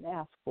realize it and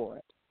ask for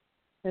it.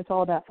 It's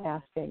all about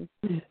asking.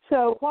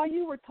 So while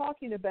you were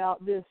talking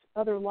about this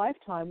other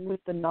lifetime with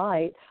the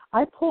night,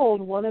 I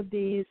pulled one of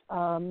these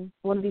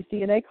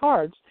DNA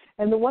cards,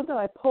 and the one that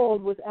I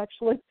pulled was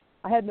actually,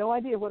 I had no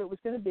idea what it was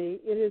going to be.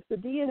 It is the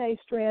DNA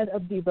strand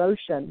of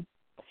devotion.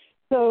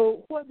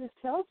 So what this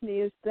tells me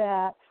is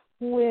that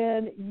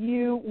when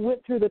you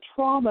went through the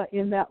trauma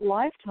in that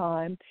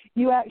lifetime,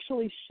 you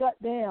actually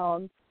shut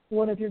down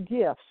one of your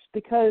gifts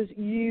because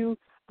you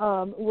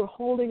were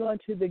holding on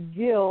to the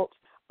guilt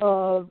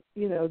of,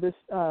 this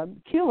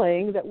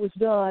killing that was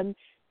done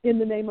in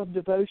the name of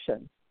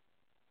devotion.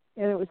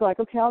 And it was like,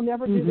 okay, I'll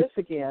never do this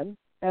again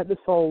at the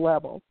soul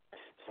level.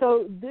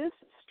 So this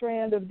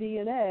strand of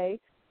DNA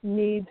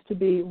needs to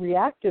be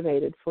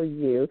reactivated for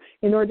you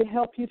in order to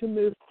help you to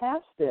move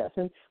past this.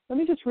 And let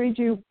me just read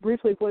you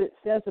briefly what it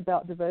says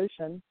about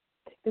devotion.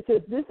 It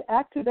says, this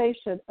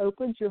activation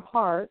opens your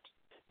heart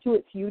to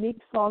its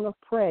unique song of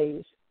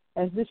praise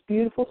as this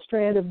beautiful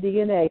strand of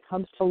DNA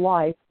comes to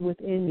life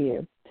within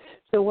you.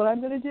 So what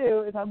I'm going to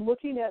do is I'm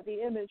looking at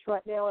the image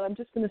right now, and I'm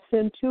just going to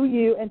send to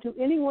you and to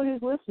anyone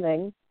who's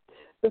listening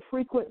the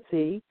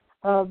frequency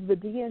of the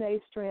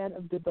DNA strand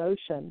of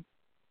devotion.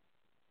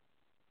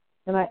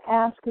 And I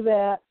ask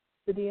that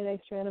the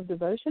DNA strand of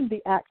devotion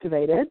be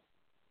activated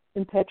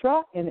in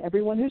Petra and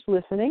everyone who's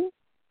listening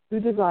who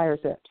desires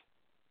it.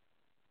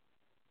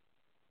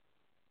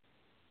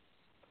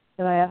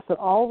 And I ask that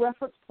all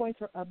reference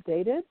points are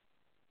updated,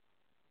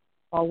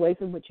 all ways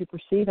in which you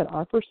perceive and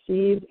are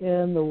perceived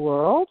in the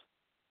world.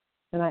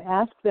 And I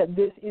ask that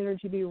this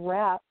energy be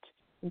wrapped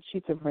in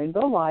sheets of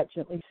rainbow light,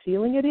 gently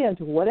sealing it in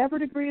to whatever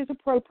degree is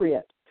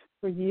appropriate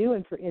for you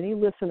and for any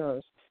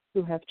listeners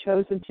who have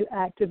chosen to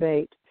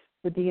activate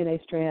the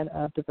DNA strand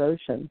of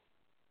devotion.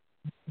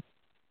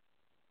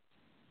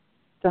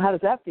 So how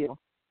does that feel?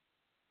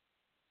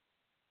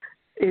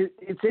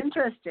 It's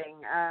interesting.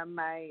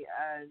 My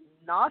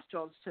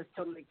nostrils just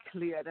totally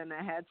cleared, and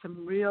I had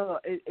some real,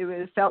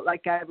 it felt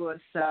like I was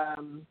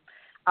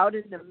out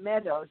in the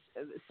meadows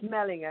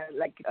smelling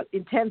like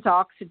intense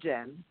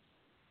oxygen.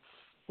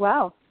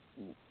 Wow.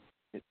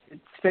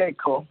 It's very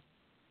cool.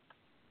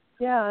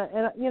 Yeah,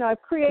 and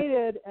I've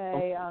created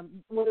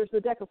there's a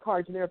deck of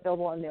cards, and they're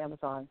available on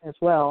Amazon as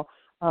well.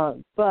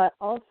 But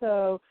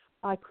also,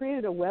 I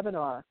created a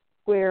webinar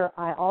where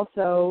I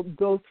also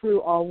go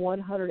through all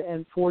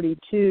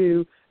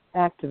 142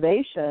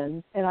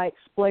 activations, and I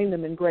explain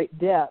them in great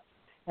depth,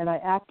 and I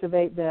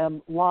activate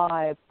them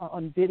live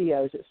on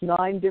videos. It's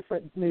 9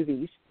 different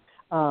movies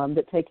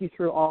that take you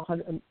through all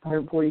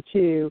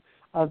 142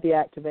 of the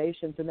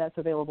activations, and that's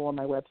available on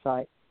my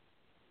website.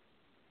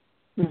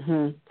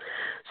 Mm-hmm.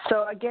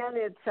 So again,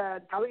 it's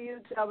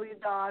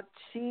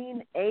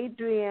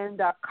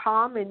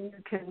www.jeanadrienne.com, and you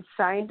can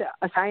sign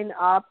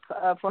up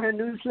for her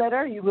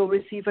newsletter. You will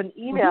receive an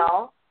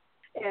email,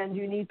 and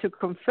you need to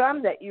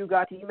confirm that you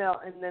got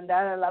email, and then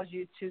that allows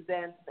you to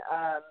then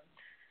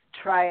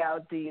try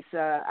out these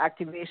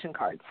activation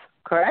cards.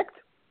 Correct?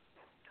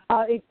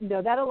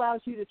 No, that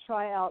allows you to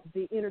try out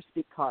the Inner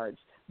Speak cards.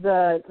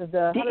 The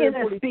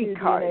Inner Speak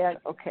cards.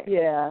 Okay.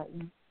 Yeah.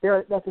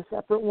 That's a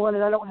separate one,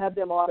 and I don't have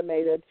them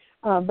automated.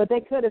 But they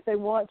could, if they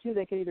want to,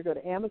 they can either go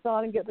to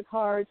Amazon and get the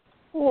cards,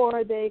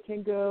 or they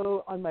can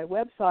go on my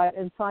website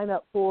and sign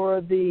up for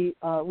the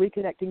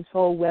Reconnecting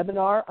Soul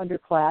webinar under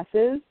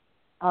classes,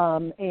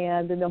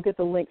 and then they'll get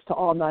the links to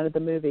all 9 of the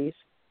movies.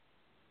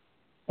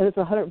 And it's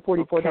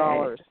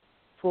 $144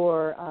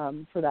 for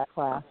that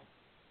class.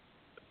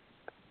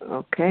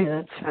 Okay,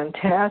 that's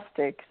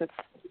fantastic.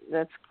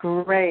 That's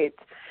great.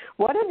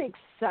 What an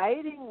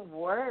exciting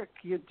work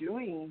you're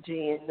doing,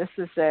 Jean. This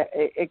is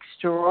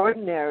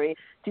extraordinary.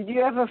 Did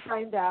you ever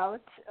find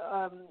out,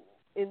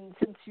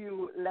 since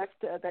you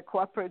left the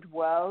corporate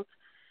world,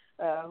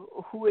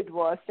 who it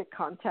was that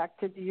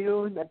contacted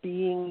you, the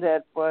being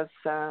that was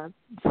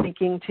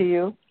speaking to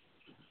you?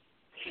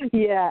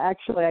 Yeah,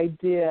 actually I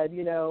did.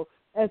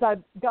 As I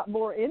got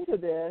more into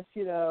this,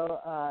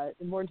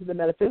 more into the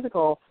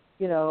metaphysical,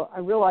 I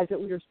realized that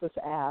we were supposed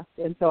to ask,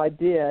 and so I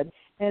did.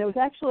 And it was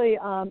actually,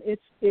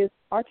 it's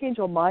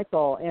Archangel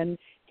Michael and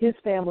his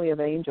family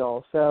of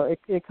angels. So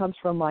it comes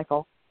from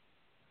Michael.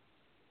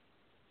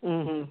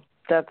 Mm-hmm.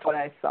 That's what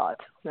I thought.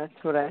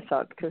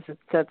 Because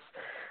that's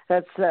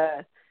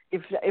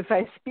if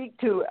I speak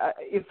to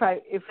if I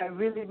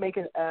really make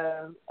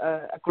a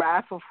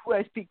graph of who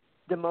I speak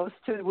the most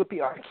to, it would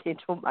be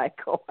Archangel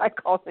Michael. I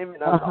call him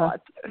in a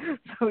lot,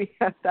 so we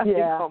have that in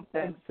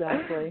common.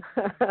 Exactly.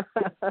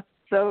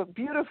 So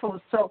beautiful.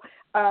 So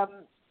what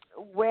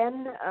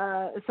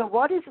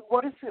is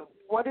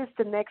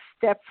the next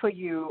step for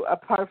you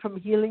apart from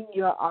healing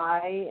your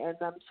eye? And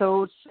I'm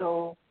so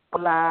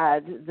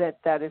glad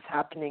that is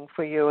happening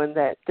for you, and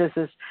that this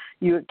is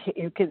you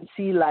can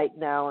see light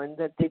now, and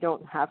that they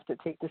don't have to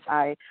take this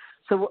eye.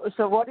 So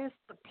what is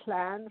the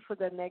plan for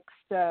the next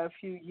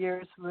few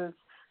years with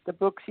the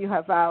books you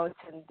have out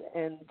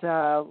and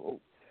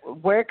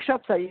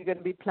workshops? Are you going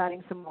to be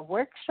planning some more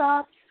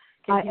workshops?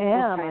 Can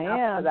people sign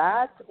up for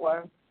that?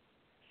 Or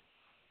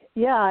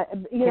yeah,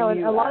 and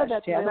a lot of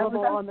that's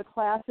available on the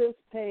classes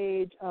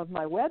page of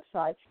my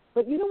website.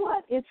 But you know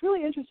what? It's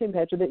really interesting,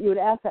 Petra, that you would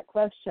ask that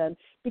question,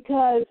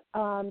 because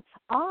I,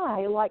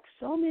 like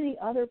so many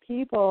other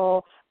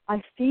people,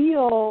 I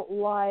feel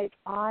like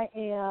I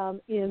am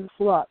in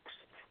flux,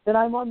 that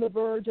I'm on the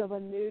verge of a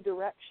new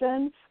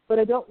direction, but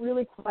I don't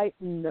really quite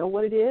know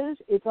what it is.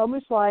 It's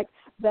almost like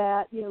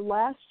that,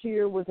 last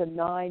year was a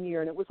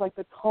 9-year, and it was like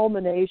the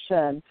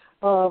culmination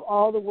of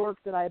all the work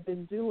that I've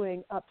been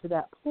doing up to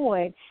that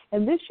point.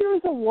 And this year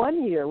is a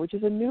 1-year, which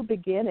is a new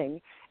beginning.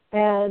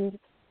 And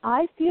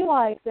I feel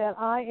like that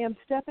I am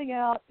stepping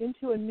out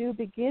into a new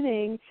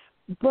beginning,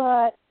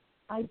 but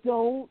I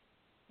don't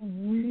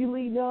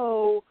really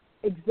know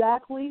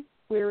exactly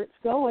where it's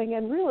going.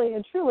 And really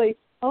and truly,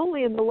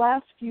 only in the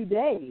last few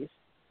days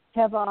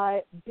have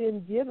I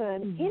been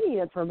given any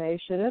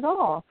information at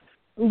all.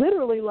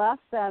 Literally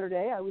last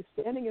Saturday, I was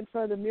standing in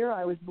front of the mirror.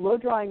 I was blow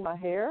drying my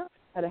hair,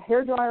 had a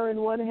hairdryer in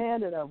one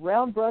hand and a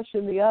round brush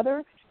in the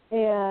other,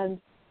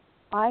 and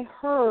I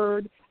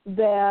heard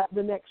that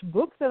the next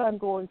book that I'm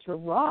going to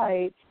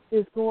write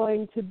is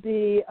going to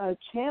be a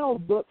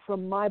channeled book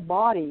from my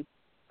body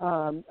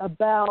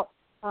about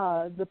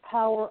the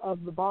power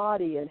of the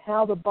body and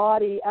how the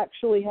body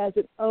actually has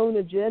its own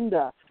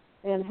agenda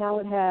and how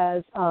it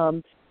has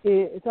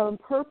its own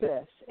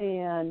purpose,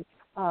 and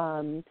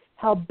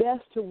how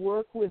best to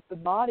work with the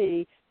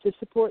body to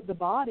support the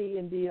body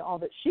and be all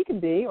that she can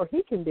be or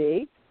he can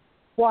be,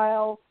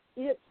 while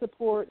it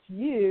supports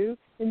you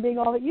in being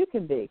all that you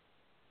can be.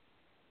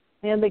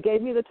 And they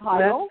gave me the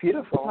title. That's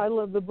beautiful. The title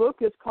of the book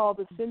is called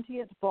The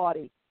Sentient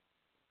Body.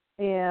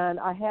 And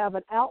I have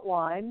an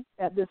outline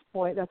at this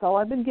point. That's all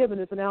I've been given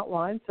is an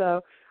outline.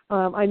 So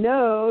I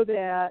know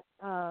that,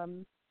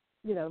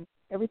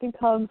 everything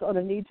comes on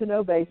a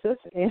need-to-know basis.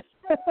 And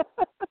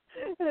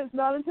and it's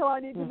not until I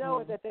need to know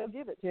it that they'll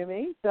give it to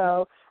me.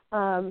 So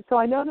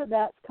I know that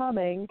that's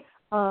coming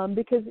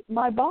because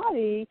my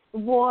body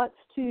wants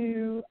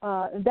to,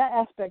 that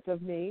aspect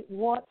of me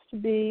wants to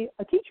be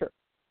a teacher.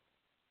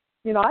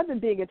 I've been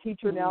being a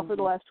teacher now for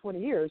the last 20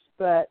 years,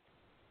 but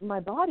my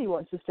body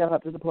wants to step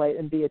up to the plate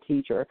and be a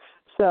teacher.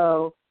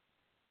 So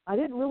I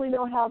didn't really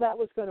know how that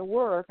was going to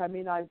work. I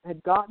mean, I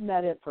had gotten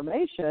that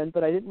information,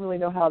 but I didn't really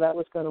know how that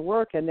was going to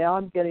work, and now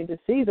I'm getting to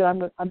see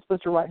that I'm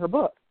supposed to write her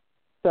book.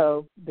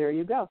 So there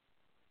you go,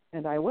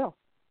 and I will.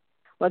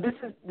 Well,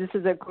 this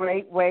is a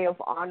great way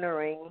of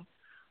honoring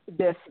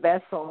this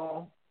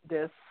vessel,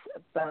 this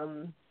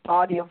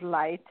body of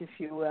light, if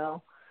you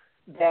will,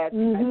 that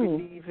I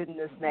believe in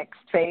this next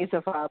phase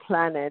of our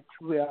planet,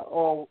 we are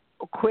all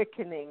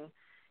quickening,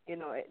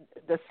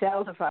 the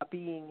cells of our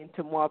being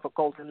into more of a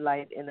golden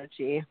light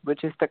energy,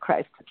 which is the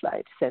Christ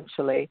light,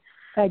 essentially.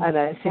 Exactly. And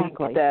I think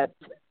that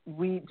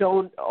we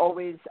don't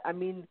always,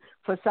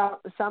 for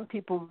some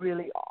people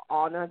really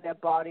honor their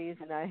bodies,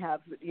 and I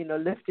have,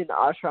 lived in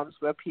ashrams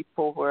where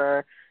people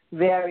were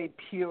very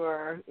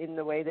pure in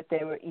the way that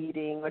they were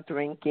eating or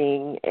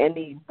drinking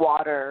any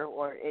water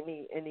or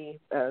any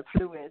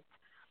fluids.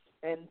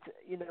 And,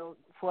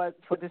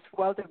 for this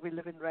world that we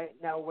live in right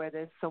now where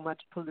there's so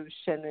much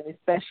pollution, and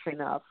especially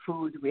in our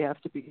food, we have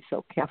to be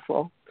so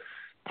careful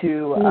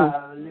to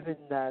live in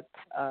that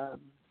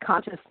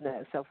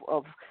consciousness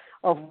of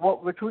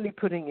what we're truly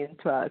putting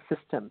into our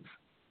systems.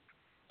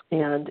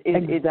 And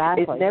it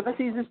never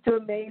ceases to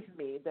amaze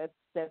me that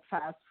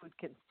fast food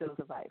can still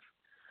survive.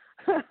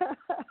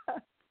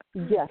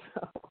 Yes.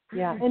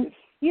 Yeah. And,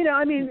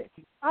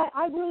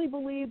 I really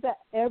believe that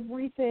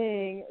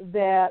everything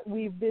that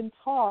we've been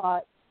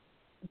taught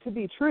to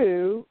be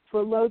true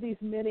for these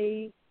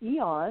many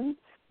eons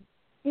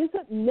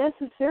isn't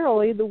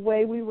necessarily the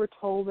way we were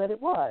told that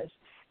it was.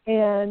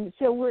 And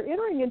so we're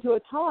entering into a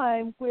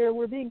time where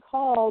we're being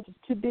called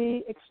to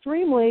be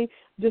extremely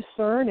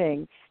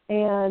discerning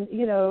and,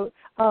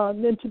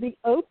 and to be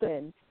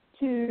open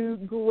to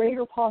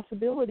greater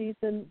possibilities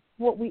than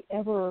what we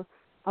ever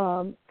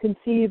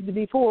conceived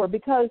before.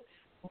 Because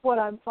what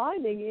I'm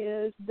finding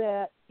is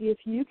that if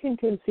you can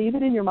conceive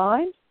it in your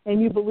mind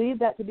and you believe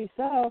that to be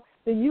so,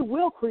 then you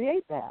will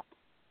create that.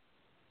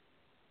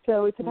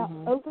 So it's about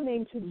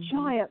opening to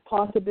giant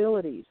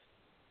possibilities.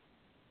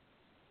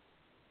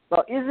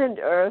 Well, isn't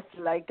Earth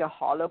like a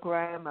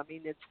hologram? I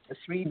mean, it's a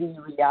 3D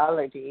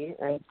reality,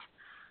 and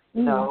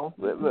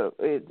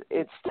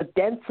it's the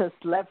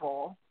densest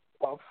level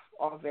of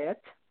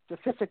it, the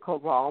physical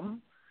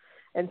realm.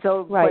 And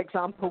so, for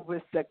example,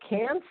 with the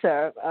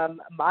cancer,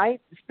 my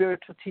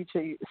spiritual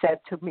teacher said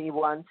to me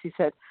once, he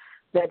said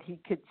that he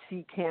could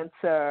see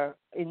cancer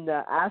in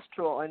the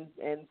astral and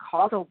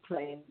causal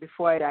plane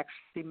before it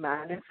actually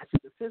manifests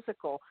the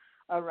physical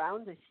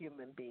around a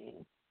human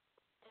being.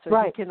 So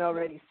he can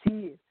already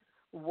see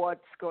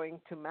what's going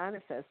to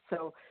manifest.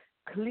 So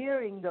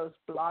clearing those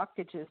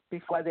blockages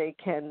before they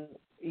can,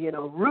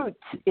 root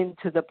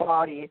into the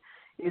body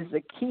is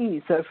the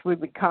key. So if we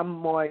become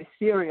more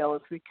ethereal,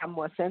 if we become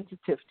more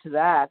sensitive to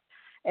that,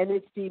 and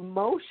it's the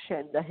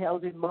emotion, the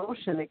held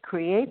emotion, that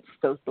creates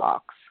those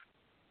blocks.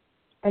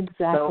 Exactly.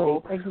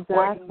 So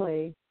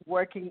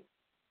working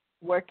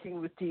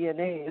with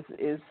DNA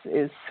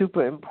is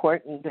super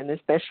important, and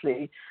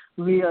especially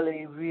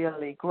really,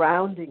 really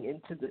grounding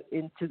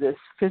into this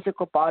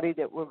physical body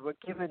that we were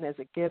given as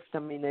a gift. I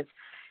mean, it's,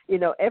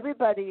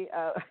 everybody,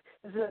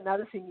 this is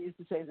another thing you used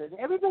to say, that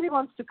everybody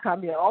wants to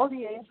come here. All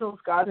the angels,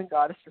 gods, and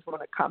goddesses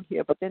want to come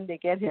here, but then they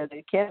get here,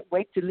 they can't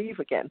wait to leave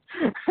again.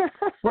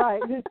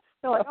 Right.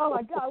 They're like, oh,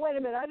 my God, wait a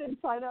minute, I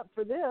didn't sign up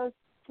for this.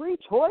 Free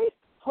choice?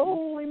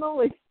 Holy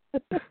moly.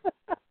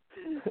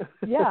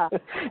 Yeah.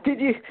 Did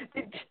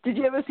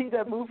you ever see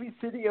that movie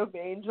City of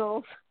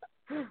Angels?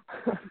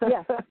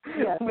 Yes,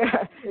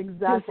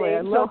 exactly.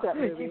 I love that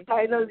movie. He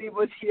finally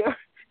was here.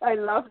 I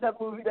love that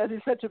movie. That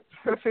is such a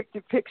perfect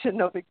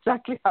depiction of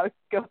exactly how it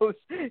goes.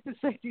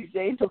 It's like these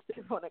angels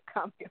didn't want to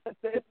come here, and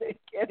then they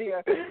get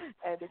here,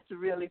 and it's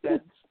really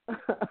dense.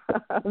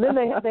 And then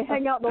they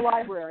hang out in the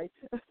library.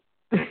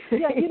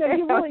 Yeah,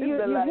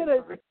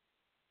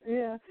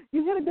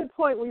 you hit a good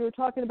point where you were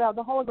talking about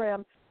the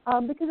hologram,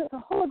 because it's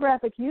a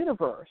holographic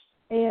universe,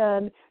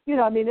 and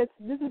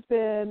this has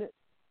been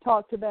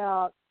talked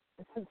about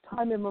since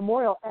time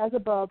immemorial, as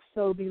above,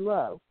 so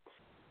below.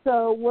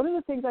 So one of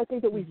the things I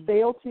think that we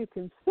fail to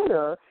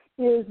consider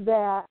is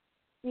that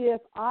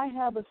if I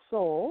have a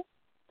soul,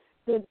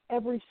 then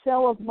every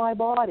cell of my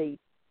body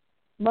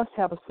must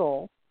have a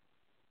soul.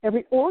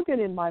 Every organ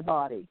in my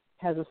body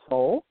has a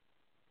soul,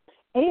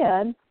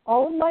 and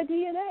all of my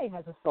DNA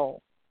has a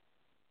soul.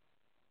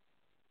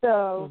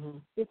 So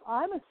if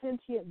I'm a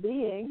sentient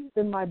being,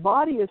 then my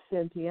body is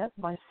sentient,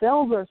 my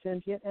cells are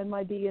sentient, and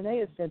my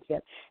DNA is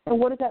sentient. And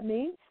what does that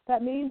mean?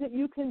 That means that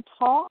you can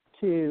talk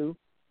to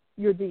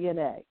your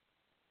DNA,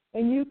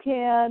 and you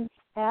can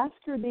ask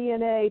your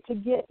DNA to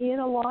get in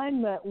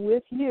alignment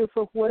with you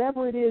for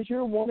whatever it is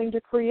you're wanting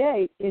to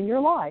create in your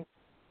life.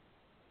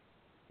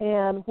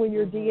 And when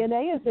your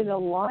DNA is in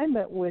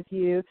alignment with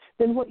you,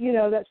 then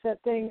that's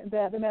that thing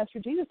that the Master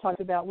Jesus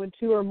talked about, when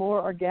two or more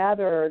are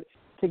gathered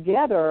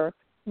together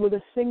with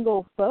a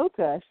single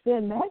focus,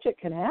 then magic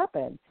can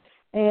happen.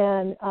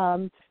 And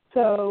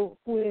so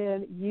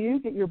when you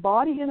get your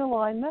body in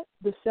alignment,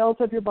 the cells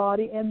of your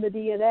body and the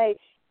DNA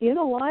in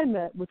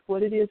alignment with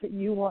what it is that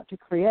you want to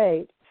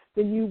create,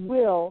 then you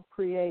will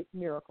create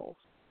miracles.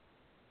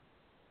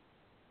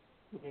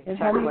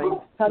 Exactly. And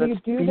how do you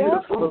do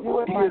beautiful,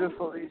 that?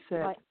 Beautifully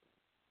said.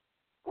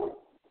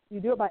 You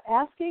do it by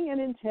asking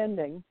and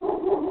intending.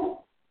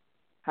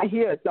 I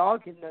hear a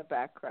dog in the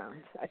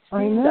background. I've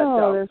I seen know, that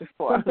dog there's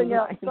before. something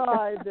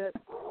outside that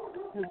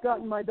has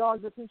gotten my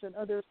dog's attention.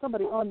 Oh, there's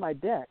somebody on my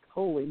deck.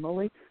 Holy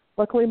moly.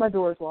 Luckily, my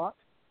door is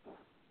locked.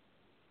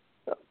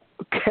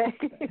 Okay.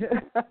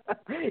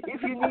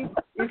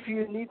 if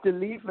you need to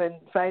leave and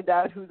find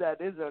out who that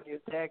is on your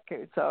deck,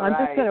 it's all right.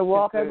 I'm just going to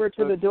walk over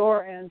to the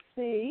door and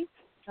see.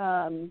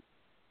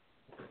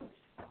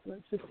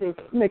 Let's just see.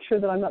 Make sure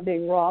that I'm not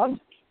being robbed.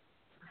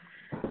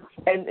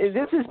 And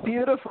this is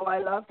beautiful. I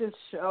love this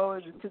show.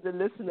 To the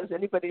listeners,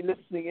 anybody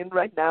listening in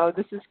right now,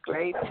 this is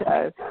great.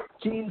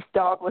 Jean's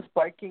dog was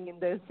barking,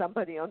 and there's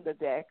somebody on the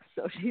deck,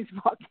 so she's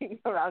walking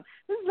around.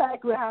 This is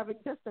like we're having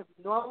just a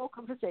normal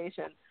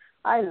conversation.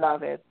 I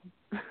love it.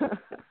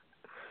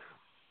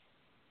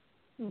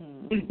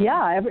 Yeah,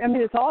 I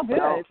mean, it's all good.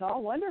 So, it's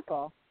all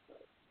wonderful.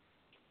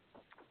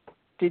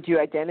 Did you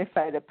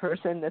identify the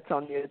person that's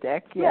on your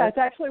deck yet? Yeah, it's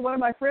actually one of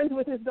my friends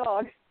with his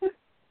dog.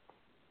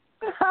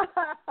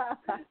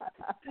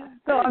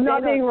 So I'm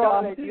not being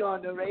robbed. You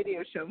on the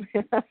radio show.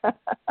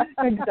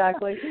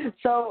 Exactly.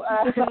 So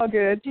it's all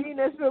good. Jean,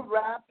 as we're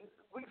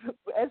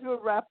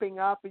wrapping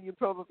up, and you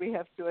probably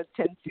have to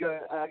attend to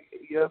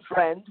your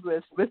friend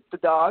with the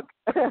dog.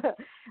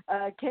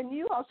 Can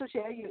you also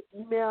share your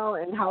email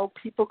and how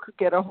people could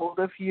get a hold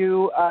of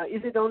you?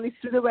 Is it only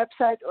through the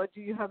website, or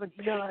do you have an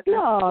email address?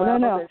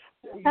 No.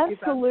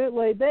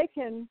 Absolutely, they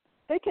can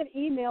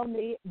email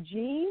me,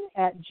 Jean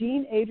at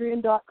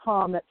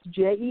JeanAdrienne.com. That's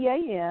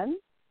JeanAdrienne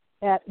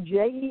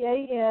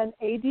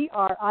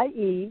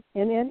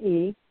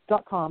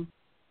JeanAdrienne.com.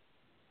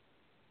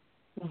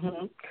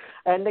 Mm-hmm.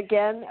 And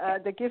again,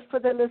 the gift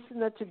for the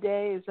listener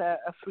today is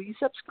a free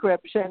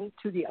subscription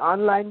to the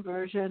online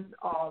version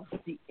of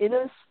the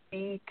Inner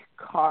Speak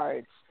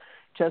cards.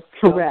 Just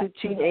Correct.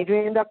 go to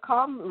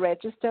JeanAdrienne.com,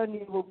 register, and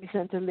you will be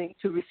sent a link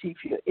to receive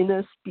your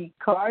Inner Speak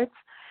cards.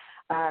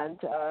 And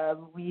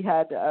we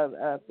had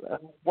a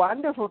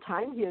wonderful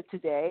time here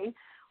today.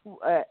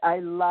 I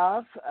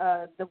love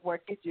the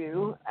work you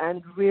do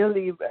and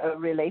really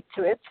relate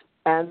to it.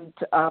 And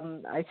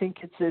I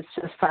think it's just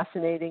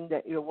fascinating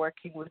that you're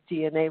working with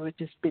DNA, which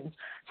has been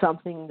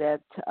something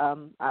that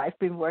I've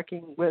been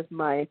working with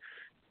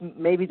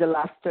maybe the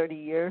last 30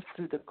 years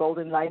through the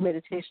Golden Light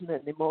meditation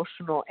and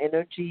emotional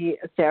energy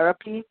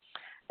therapy.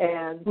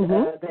 And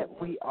that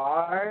we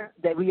are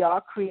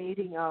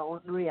creating our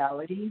own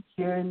reality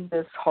here in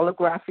this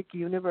holographic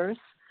universe.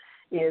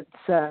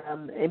 It's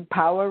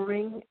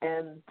empowering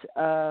and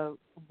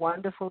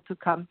wonderful to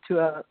come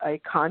to a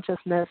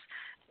consciousness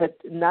that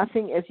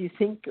nothing as you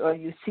think or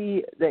you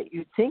see that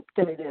you think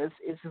that it is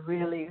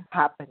really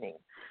happening.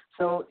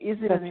 So is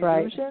it an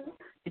illusion?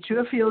 It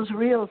sure feels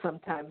real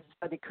sometimes,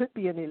 but it could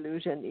be an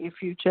illusion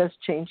if you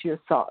just change your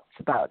thoughts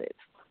about it.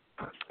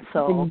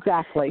 So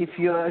exactly.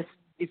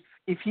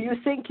 If you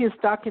think you're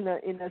stuck in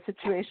a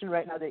situation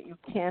right now that you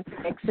can't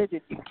exit,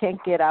 that you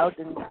can't get out,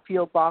 and you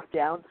feel bogged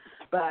down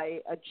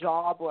by a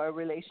job or a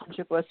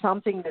relationship or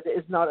something that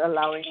is not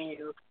allowing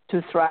you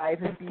to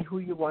thrive and be who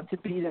you want to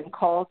be, then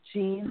call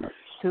Jean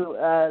to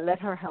let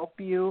her help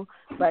you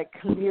by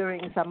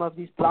clearing some of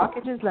these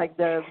blockages, like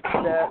the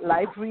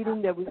live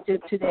reading that we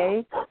did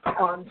today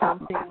on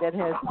something that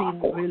has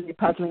been really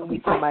puzzling me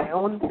for my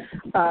own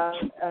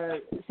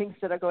things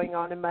that are going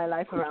on in my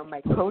life around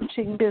my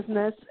coaching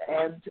business,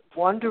 and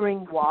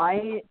wondering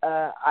why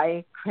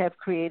I have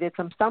created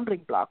some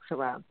stumbling blocks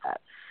around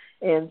that.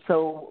 And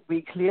so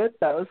we cleared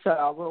those, so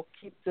I will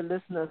keep the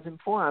listeners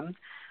informed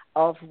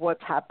of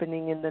what's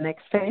happening in the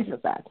next phase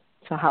of that.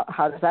 So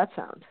how does that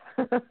sound?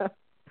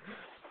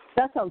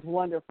 That sounds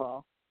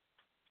wonderful.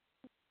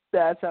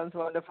 That sounds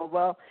wonderful.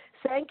 Well,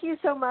 thank you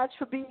so much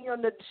for being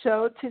on the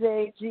show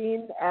today,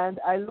 Jean, and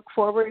I look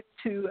forward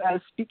to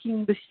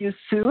speaking with you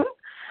soon.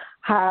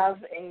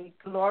 Have a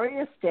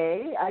glorious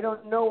day. I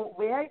don't know,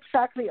 where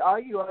exactly are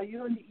you? Are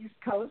you on the East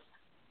Coast?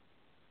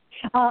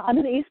 I'm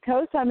in the East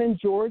Coast. I'm in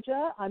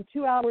Georgia. I'm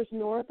 2 hours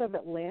north of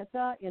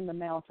Atlanta in the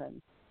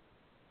mountains.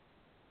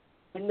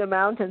 In the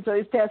mountains. So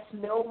is there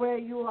snow where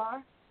you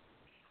are?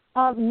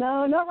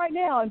 No, not right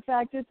now. In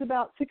fact, it's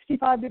about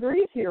 65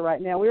 degrees here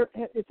right now.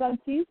 It's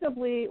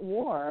unseasonably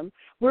warm.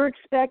 We're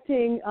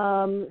expecting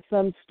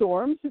some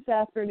storms this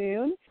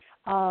afternoon.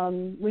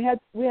 We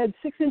had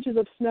 6 inches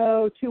of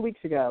snow 2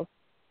 weeks ago,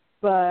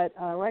 but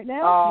right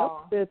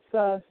now, nope,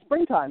 it's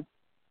springtime.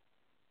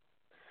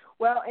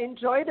 Well,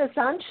 enjoy the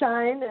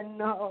sunshine, and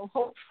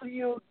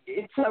hopefully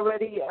it's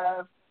already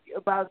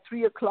about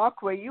 3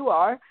 o'clock where you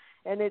are.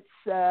 And it's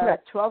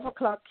 12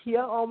 o'clock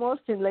here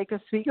almost in Lake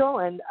Oswego,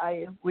 and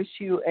I wish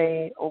you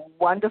a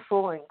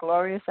wonderful and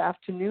glorious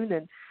afternoon,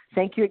 and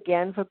thank you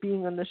again for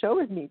being on the show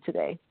with me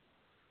today.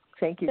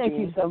 Thank you, Jean.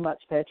 Thank you so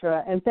much,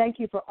 Petra, and thank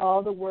you for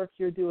all the work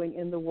you're doing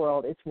in the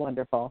world. It's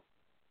wonderful.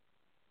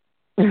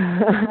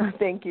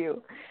 Thank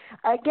you.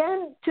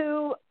 Again,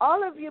 to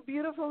all of you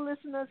beautiful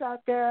listeners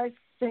out there,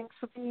 thanks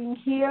for being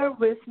here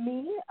with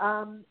me.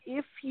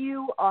 If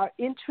you are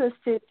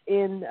interested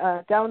in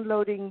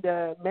downloading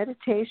the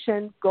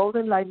meditation,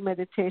 Golden Light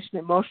Meditation,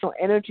 Emotional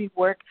Energy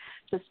Work,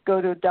 just go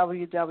to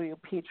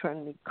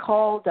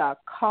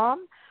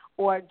www.petranicoll.com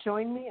or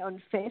join me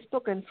on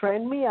Facebook and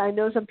friend me. I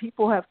know some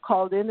people have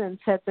called in and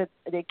said that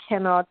they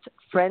cannot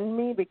friend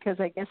me because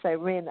I guess I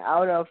ran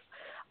out of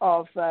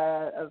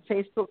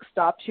Facebook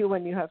stops you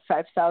when you have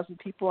 5,000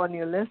 people on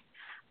your list,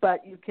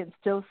 but you can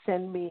still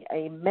send me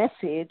a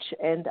message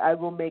and I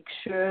will make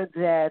sure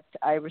that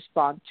I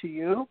respond to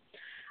you.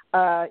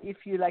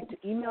 If you like to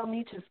email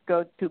me, just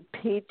go to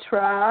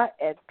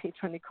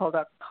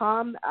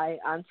petra@petranicoll.com. I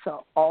answer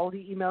all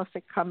the emails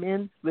that come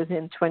in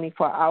within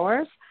 24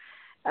 hours.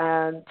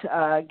 And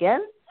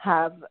again,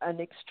 have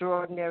an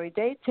extraordinary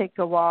day. Take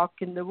a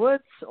walk in the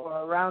woods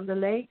or around the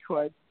lake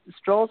or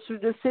stroll through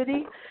the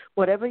city,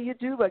 whatever you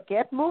do, but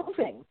get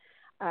moving.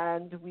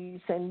 And we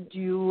send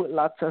you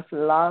lots of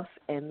love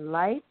and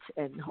light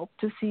and hope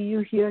to see you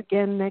here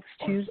again next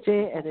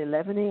Tuesday at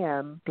 11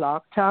 a.m.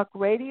 Blog Talk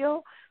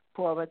Radio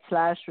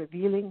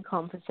 /Revealing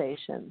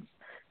Conversations.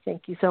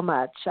 Thank you so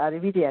much.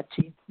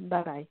 Arrivederci.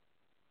 Bye-bye.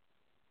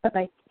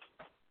 Bye-bye.